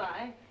 ma'am.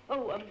 Goodbye.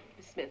 Oh,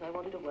 Miss Smith, I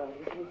wanted a word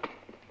with you.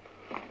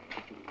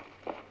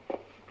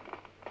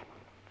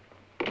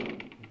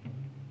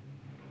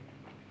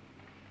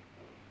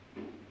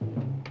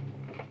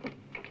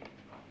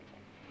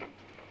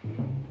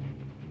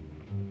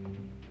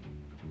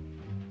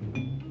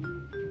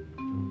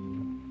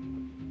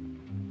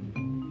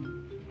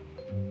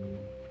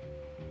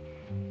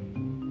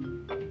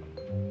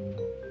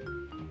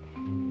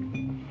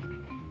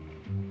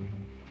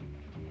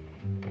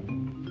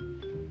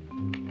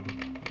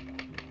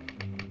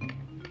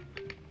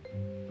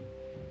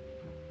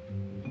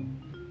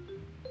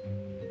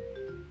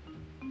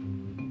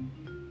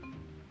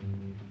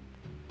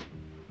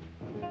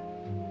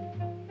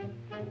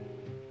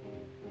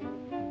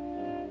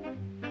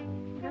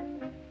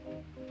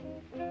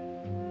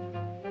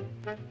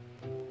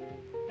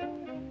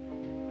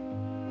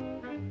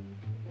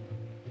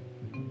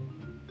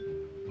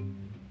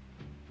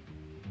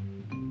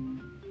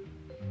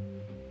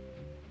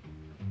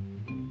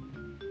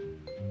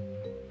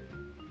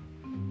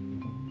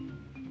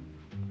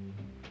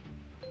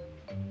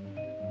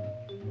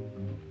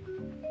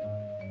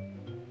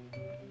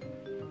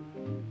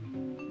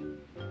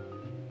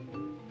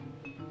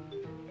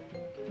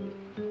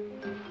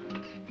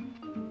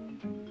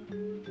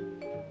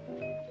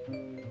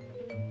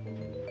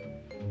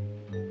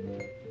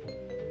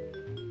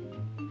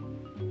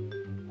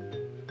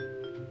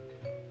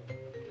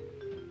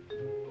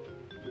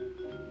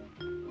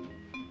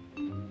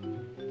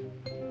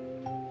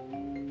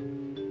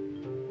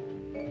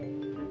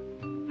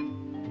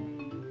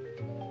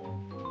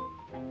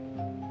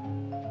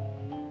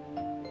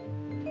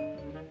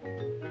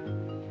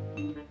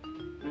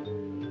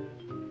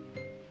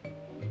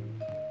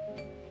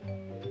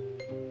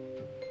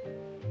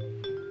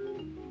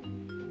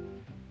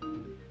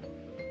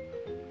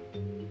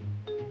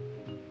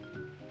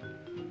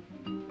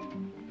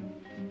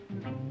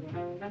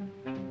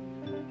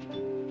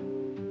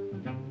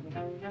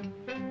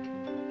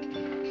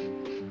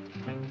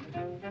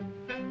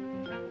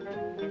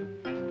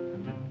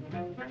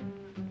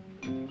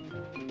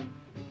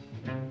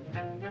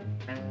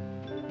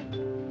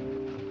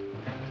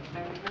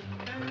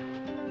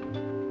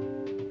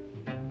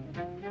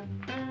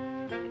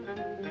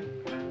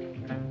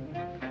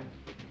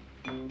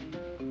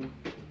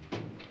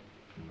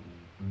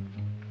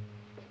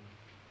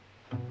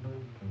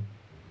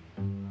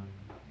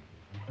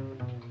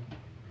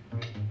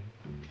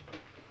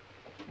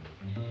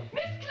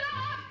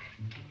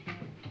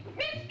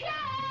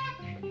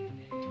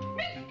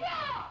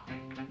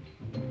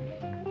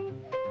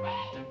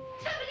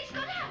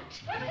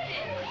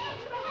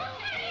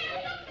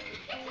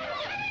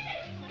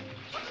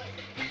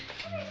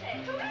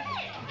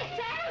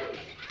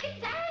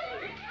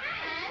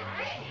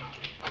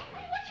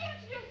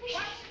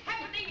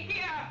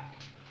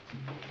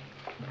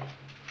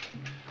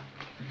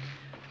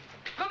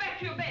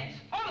 to your beds,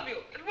 all of you,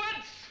 at once!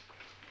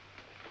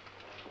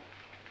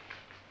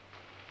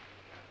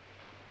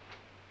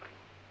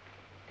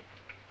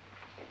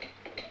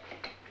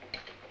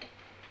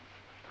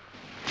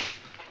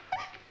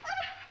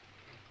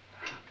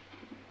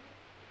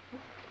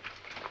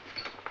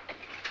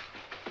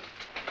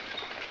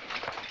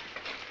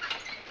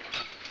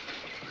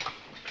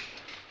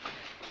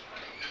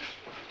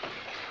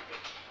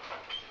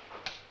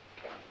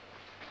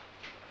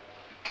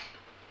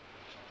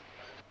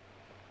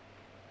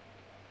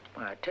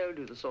 I told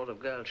you the sort of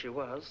girl she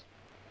was.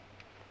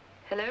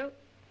 Hello?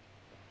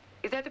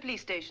 Is that the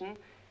police station?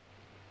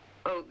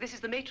 Oh, this is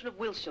the matron of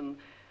Wilsham.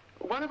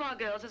 One of our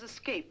girls has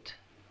escaped.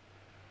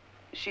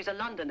 She's a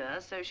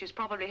Londoner, so she's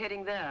probably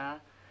heading there.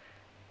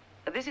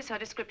 This is her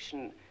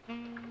description. Good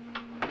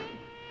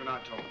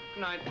night, Tom.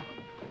 Good night.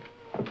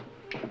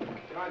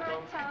 Good night,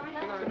 Tom. Good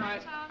night,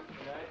 night.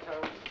 Good night,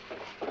 Tom.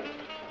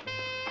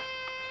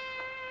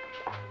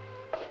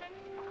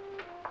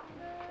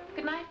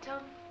 Good night,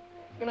 Tom.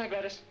 Good night,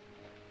 Gladys.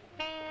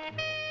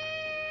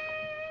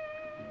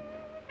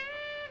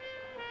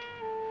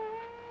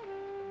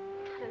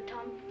 Hello,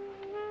 Tom.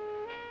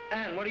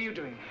 Anne, what are you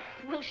doing?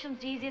 Wilsham's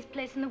the easiest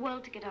place in the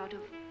world to get out of.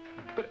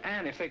 But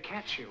Anne, if they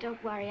catch you...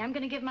 Don't worry, I'm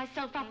going to give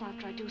myself up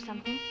after I do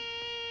something.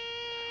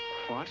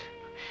 What?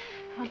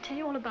 I'll tell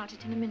you all about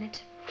it in a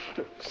minute.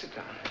 Look, sit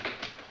down.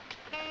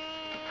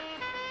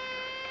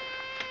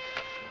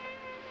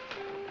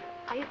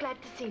 Are you glad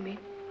to see me?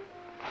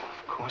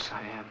 Of course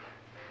I am.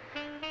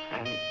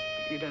 And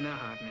you don't know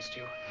how I've missed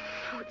you.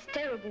 Oh, it's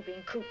terrible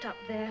being cooped up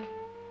there.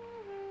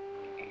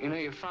 You know,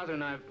 your father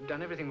and I have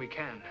done everything we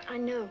can. I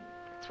know.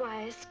 That's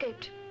why I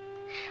escaped.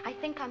 I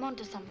think I'm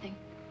onto something.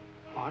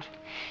 What?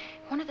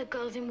 One of the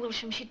girls in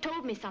Wilsham, she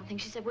told me something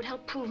she said would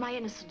help prove my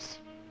innocence.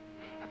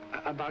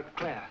 About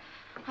Claire?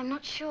 I'm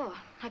not sure.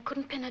 I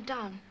couldn't pin her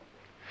down.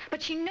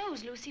 But she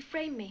knows Lucy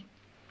framed me.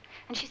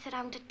 And she said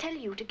I want to tell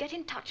you to get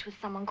in touch with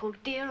someone called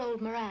dear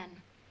old Moran.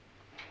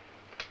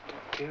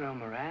 Dear old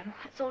Moran?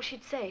 That's all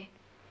she'd say.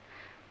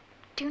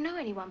 Do you know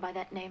anyone by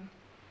that name?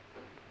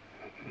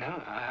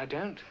 No, I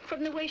don't.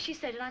 From the way she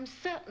said it, I'm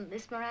certain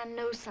this Moran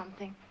knows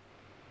something.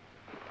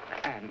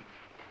 Anne,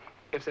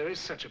 if there is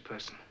such a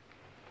person,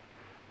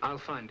 I'll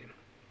find him.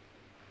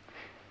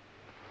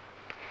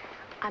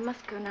 I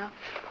must go now.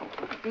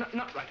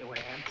 Not right away,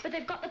 Anne. But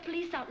they've got the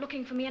police out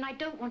looking for me, and I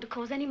don't want to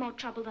cause any more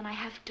trouble than I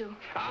have to.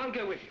 I'll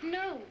go with you.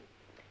 No.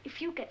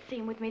 If you get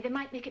seen with me, they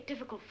might make it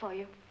difficult for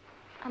you.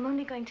 I'm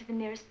only going to the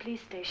nearest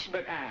police station.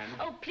 But, Anne...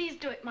 Oh, please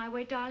do it my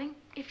way, darling.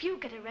 If you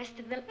get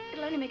arrested,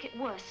 it'll only make it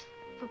worse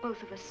for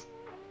both of us.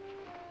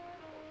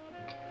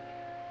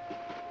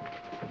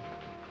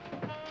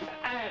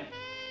 Anne!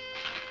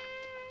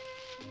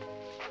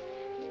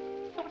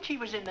 Thought she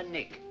was in the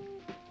nick.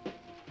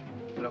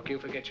 Look, you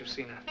forget you've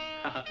seen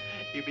her.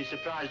 You'd be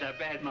surprised how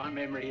bad my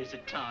memory is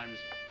at times.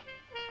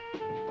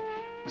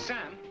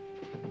 Sam?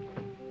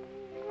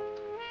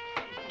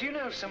 Do you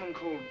know of someone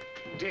called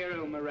dear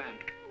old Moran?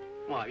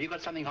 Why, have you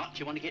got something hot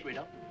you want to get rid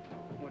of?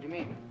 What do you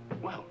mean?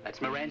 Well,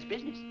 that's Moran's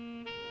business.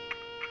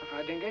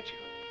 I didn't get you.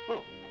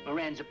 Well,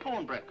 Moran's a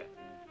pawnbroker.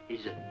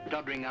 He's a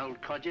doddering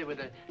old codger with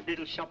a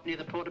little shop near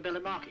the Portobello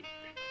Market.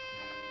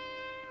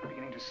 I'm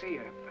beginning to see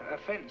a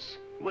fence.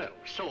 Well,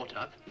 sort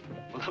of,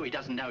 although he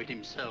doesn't know it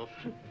himself.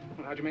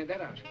 Well, how'd you make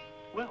that out?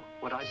 Well,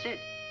 what I said.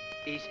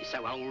 He's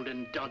so old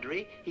and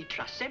doddery, he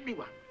trusts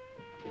everyone.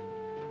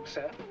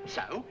 So?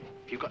 So,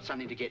 if you've got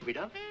something to get rid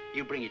of,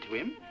 you bring it to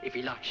him. If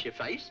he likes your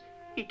face,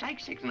 he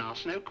takes it and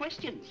asks no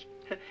questions.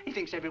 He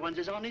thinks everyone's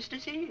as honest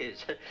as he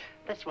is.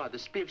 That's why the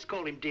spivs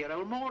call him dear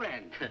old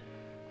Moran.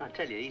 I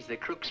tell you, he's the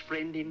crook's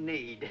friend in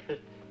need.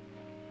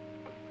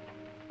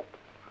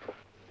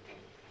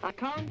 I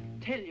can't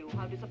tell you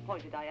how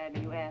disappointed I am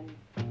in you, Anne.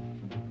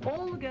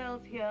 All the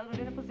girls here are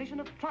in a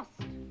position of trust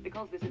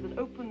because this is an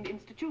open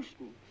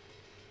institution.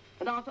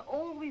 And after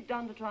all we've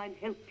done to try and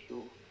help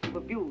you, you've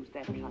abused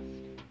that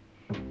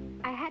trust.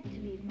 I had to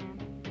leave, ma'am.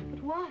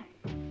 But why?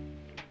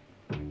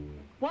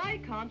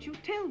 Why can't you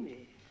tell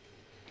me?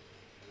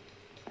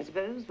 I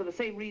suppose for the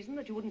same reason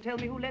that you wouldn't tell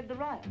me who led the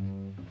riot.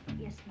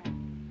 Yes,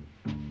 ma'am.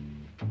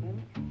 Well,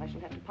 I shall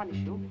have to punish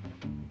you.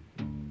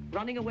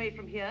 Running away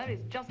from here is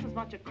just as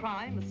much a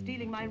crime as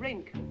stealing my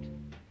raincoat.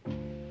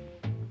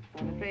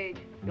 I'm afraid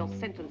your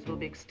sentence will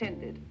be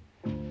extended.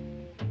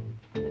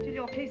 Until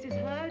your case is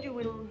heard, you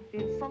will be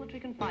in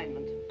solitary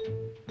confinement.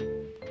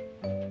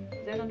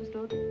 Is that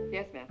understood?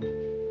 Yes, ma'am.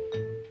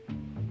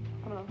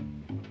 Come along.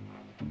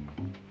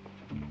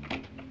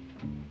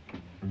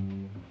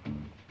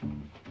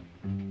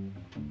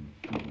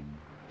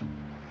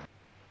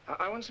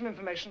 I want some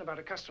information about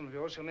a customer of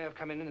yours who may have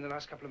come in the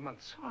last couple of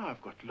months. Oh,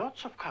 I've got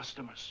lots of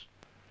customers.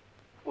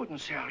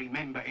 Wouldn't say I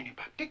remember any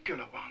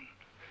particular one.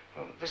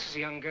 Well, this is a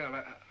young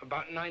girl,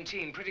 about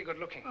 19, pretty good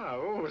looking. I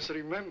always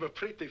remember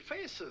pretty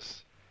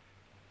faces.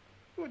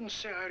 Wouldn't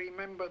say I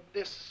remember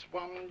this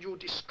one you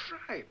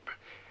describe.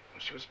 Well,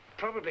 she was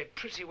probably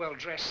pretty well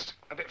dressed,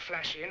 a bit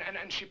flashy,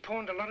 and she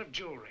pawned a lot of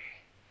jewelry.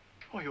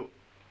 Oh,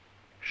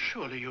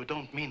 surely you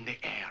don't mean the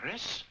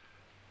heiress?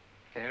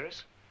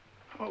 Heiress?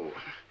 Oh,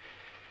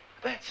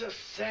 that's a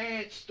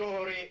sad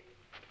story.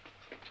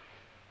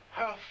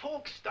 Her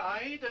folks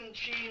died and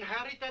she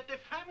inherited the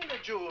family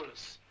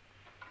jewels.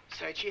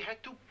 Said she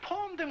had to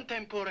pawn them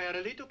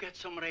temporarily to get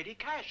some ready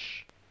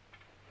cash.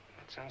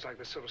 That sounds like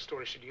the sort of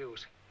story she'd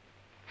use.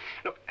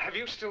 Look, have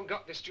you still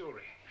got this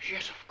jewelry?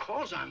 Yes, of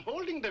course, I'm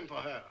holding them for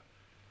her.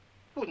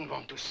 Wouldn't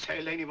want to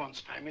sell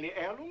anyone's family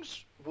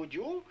heirlooms, would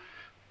you?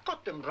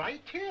 Got them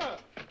right here.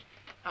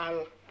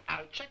 I'll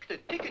check the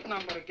ticket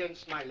number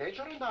against my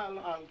ledger and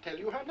I'll tell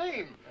you her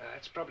name.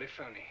 It's probably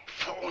phony.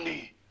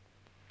 Phony?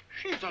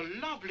 She's a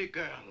lovely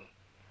girl.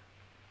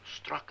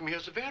 Struck me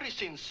as very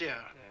sincere.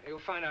 Yeah, you'll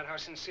find out how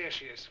sincere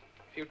she is.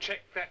 If you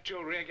check that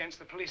jewelry against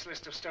the police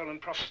list of stolen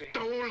property.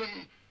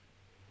 Stolen?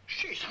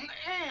 She's an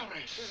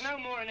heiress. She's no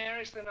more an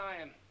heiress than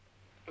I am.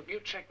 Look, you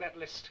check that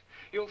list.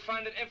 You'll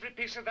find that every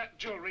piece of that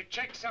jewelry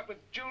checks up with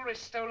jewelry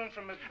stolen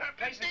from a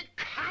place... It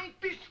can't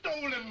be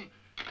stolen.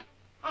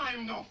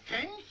 I'm no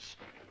fence.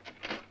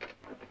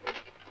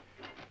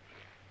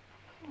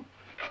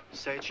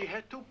 Said she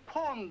had to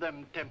pawn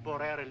them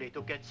temporarily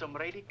to get some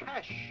ready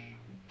cash.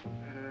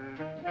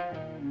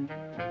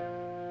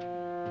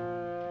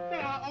 They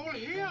are all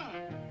here.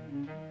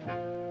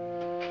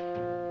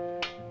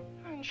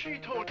 And she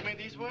told me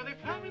these were the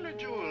family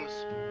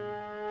jewels.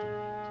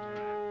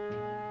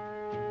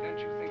 Don't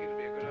you think it'd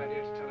be a good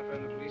idea to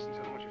telephone the police and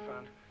tell them what you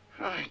found?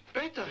 I'd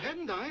better,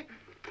 hadn't I?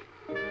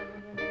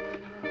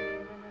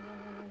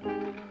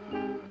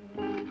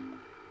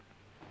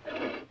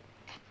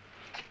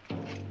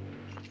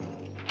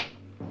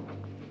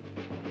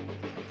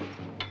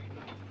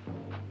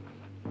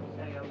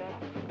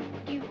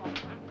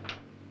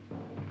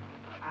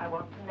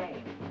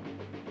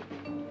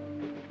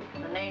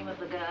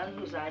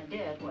 Whose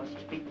idea it was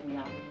to beat me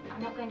up.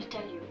 I'm not going to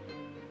tell you.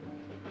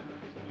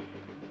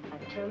 I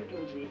told you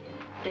the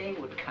day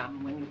would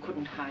come when you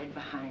couldn't hide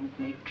behind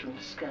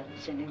matron's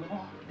skirts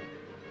anymore.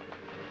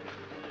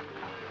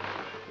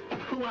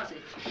 Who was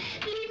it?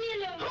 Leave me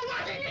alone. Who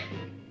was it?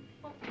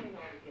 What's going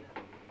on here?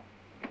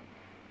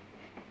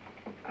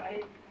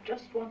 I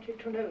just wanted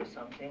to know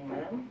something,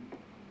 ma'am.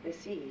 I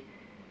see.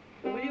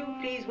 Will you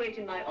please wait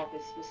in my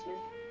office, Miss Smith?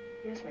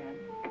 Yes, ma'am.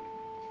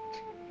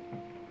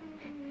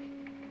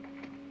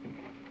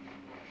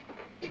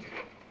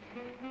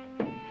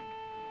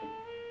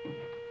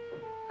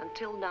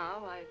 Until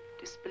now, I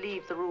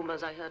disbelieved the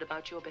rumors I heard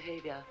about your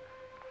behavior.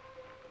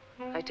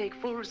 I take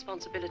full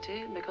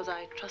responsibility because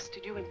I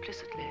trusted you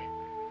implicitly.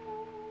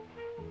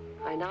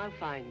 I now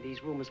find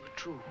these rumors were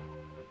true.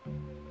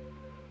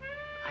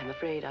 I'm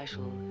afraid I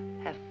shall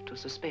have to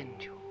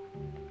suspend you.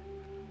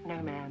 No,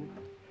 ma'am.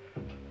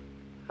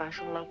 I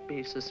shall not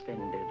be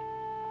suspended.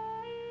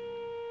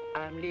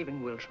 I'm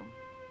leaving Wilsham.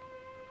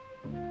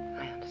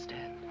 I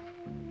understand.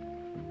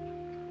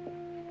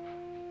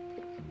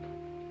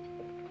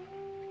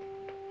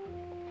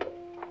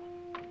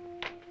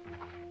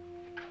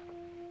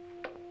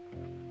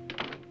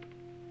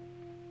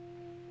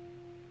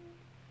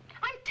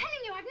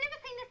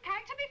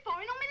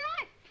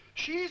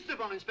 She's the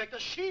one, Inspector.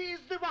 She's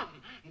the one.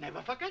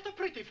 Never forget a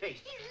pretty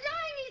face. He's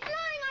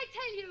lying, I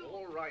tell you.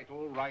 All right,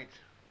 all right.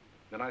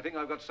 Then I think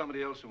I've got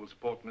somebody else who will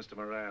support Mr.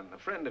 Moran. A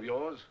friend of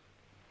yours.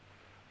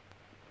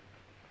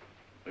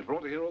 We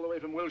brought her here all the way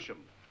from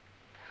Wilsham.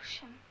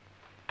 Wilsham?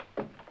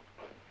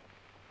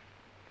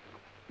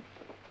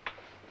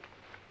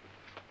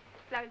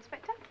 Hello,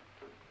 Inspector.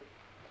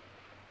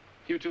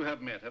 You two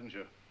have met, haven't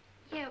you?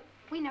 Yeah,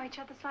 we know each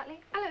other slightly.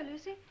 Hello,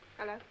 Lucy.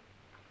 Hello.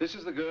 This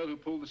is the girl who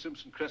pulled the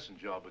Simpson Crescent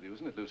job with you,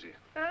 isn't it, Lucy?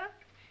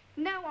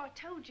 No, I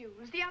told you. It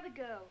was the other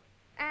girl,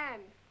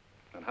 Anne.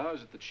 And how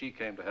is it that she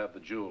came to have the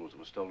jewels that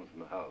were stolen from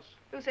the house?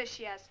 Who says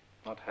she has?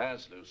 Not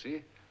has,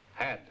 Lucy.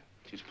 Had.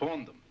 She's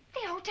pawned them.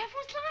 The old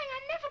devil's lying.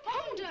 I never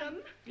pawned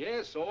them.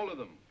 Yes, all of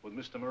them, with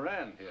Mr.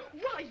 Moran here.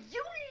 Why,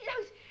 you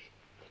louse...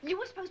 You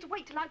were supposed to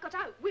wait till I got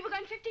out. We were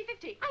going 50-50.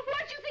 And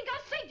why do you think I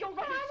saved your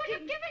rotten skin? I would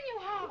have given you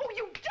half. Oh,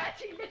 you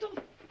dirty little...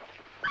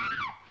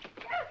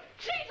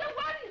 She's the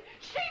one!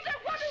 She's the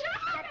one who was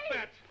with me! Stop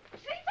that!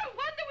 She's the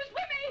one that was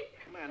with me!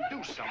 Man, do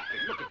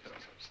something. Look at her.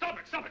 Stop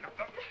it, stop it.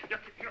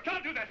 You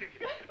can't do that.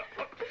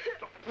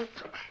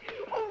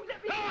 Oh, let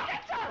me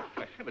get her!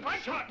 For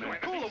heaven's sake, man,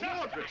 call the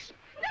wardress.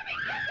 Let me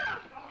get her!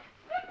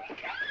 Let me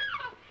get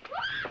her!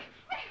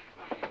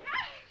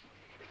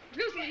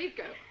 Lucy, leave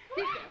go.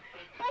 Leave go.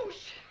 Oh,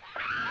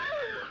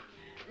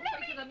 let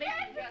me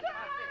get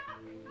her!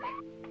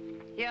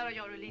 Here are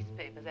your release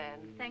papers,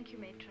 Anne. Thank you,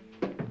 matron.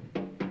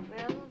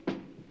 Well,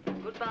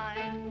 goodbye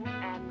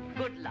and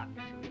good luck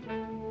to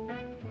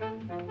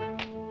you.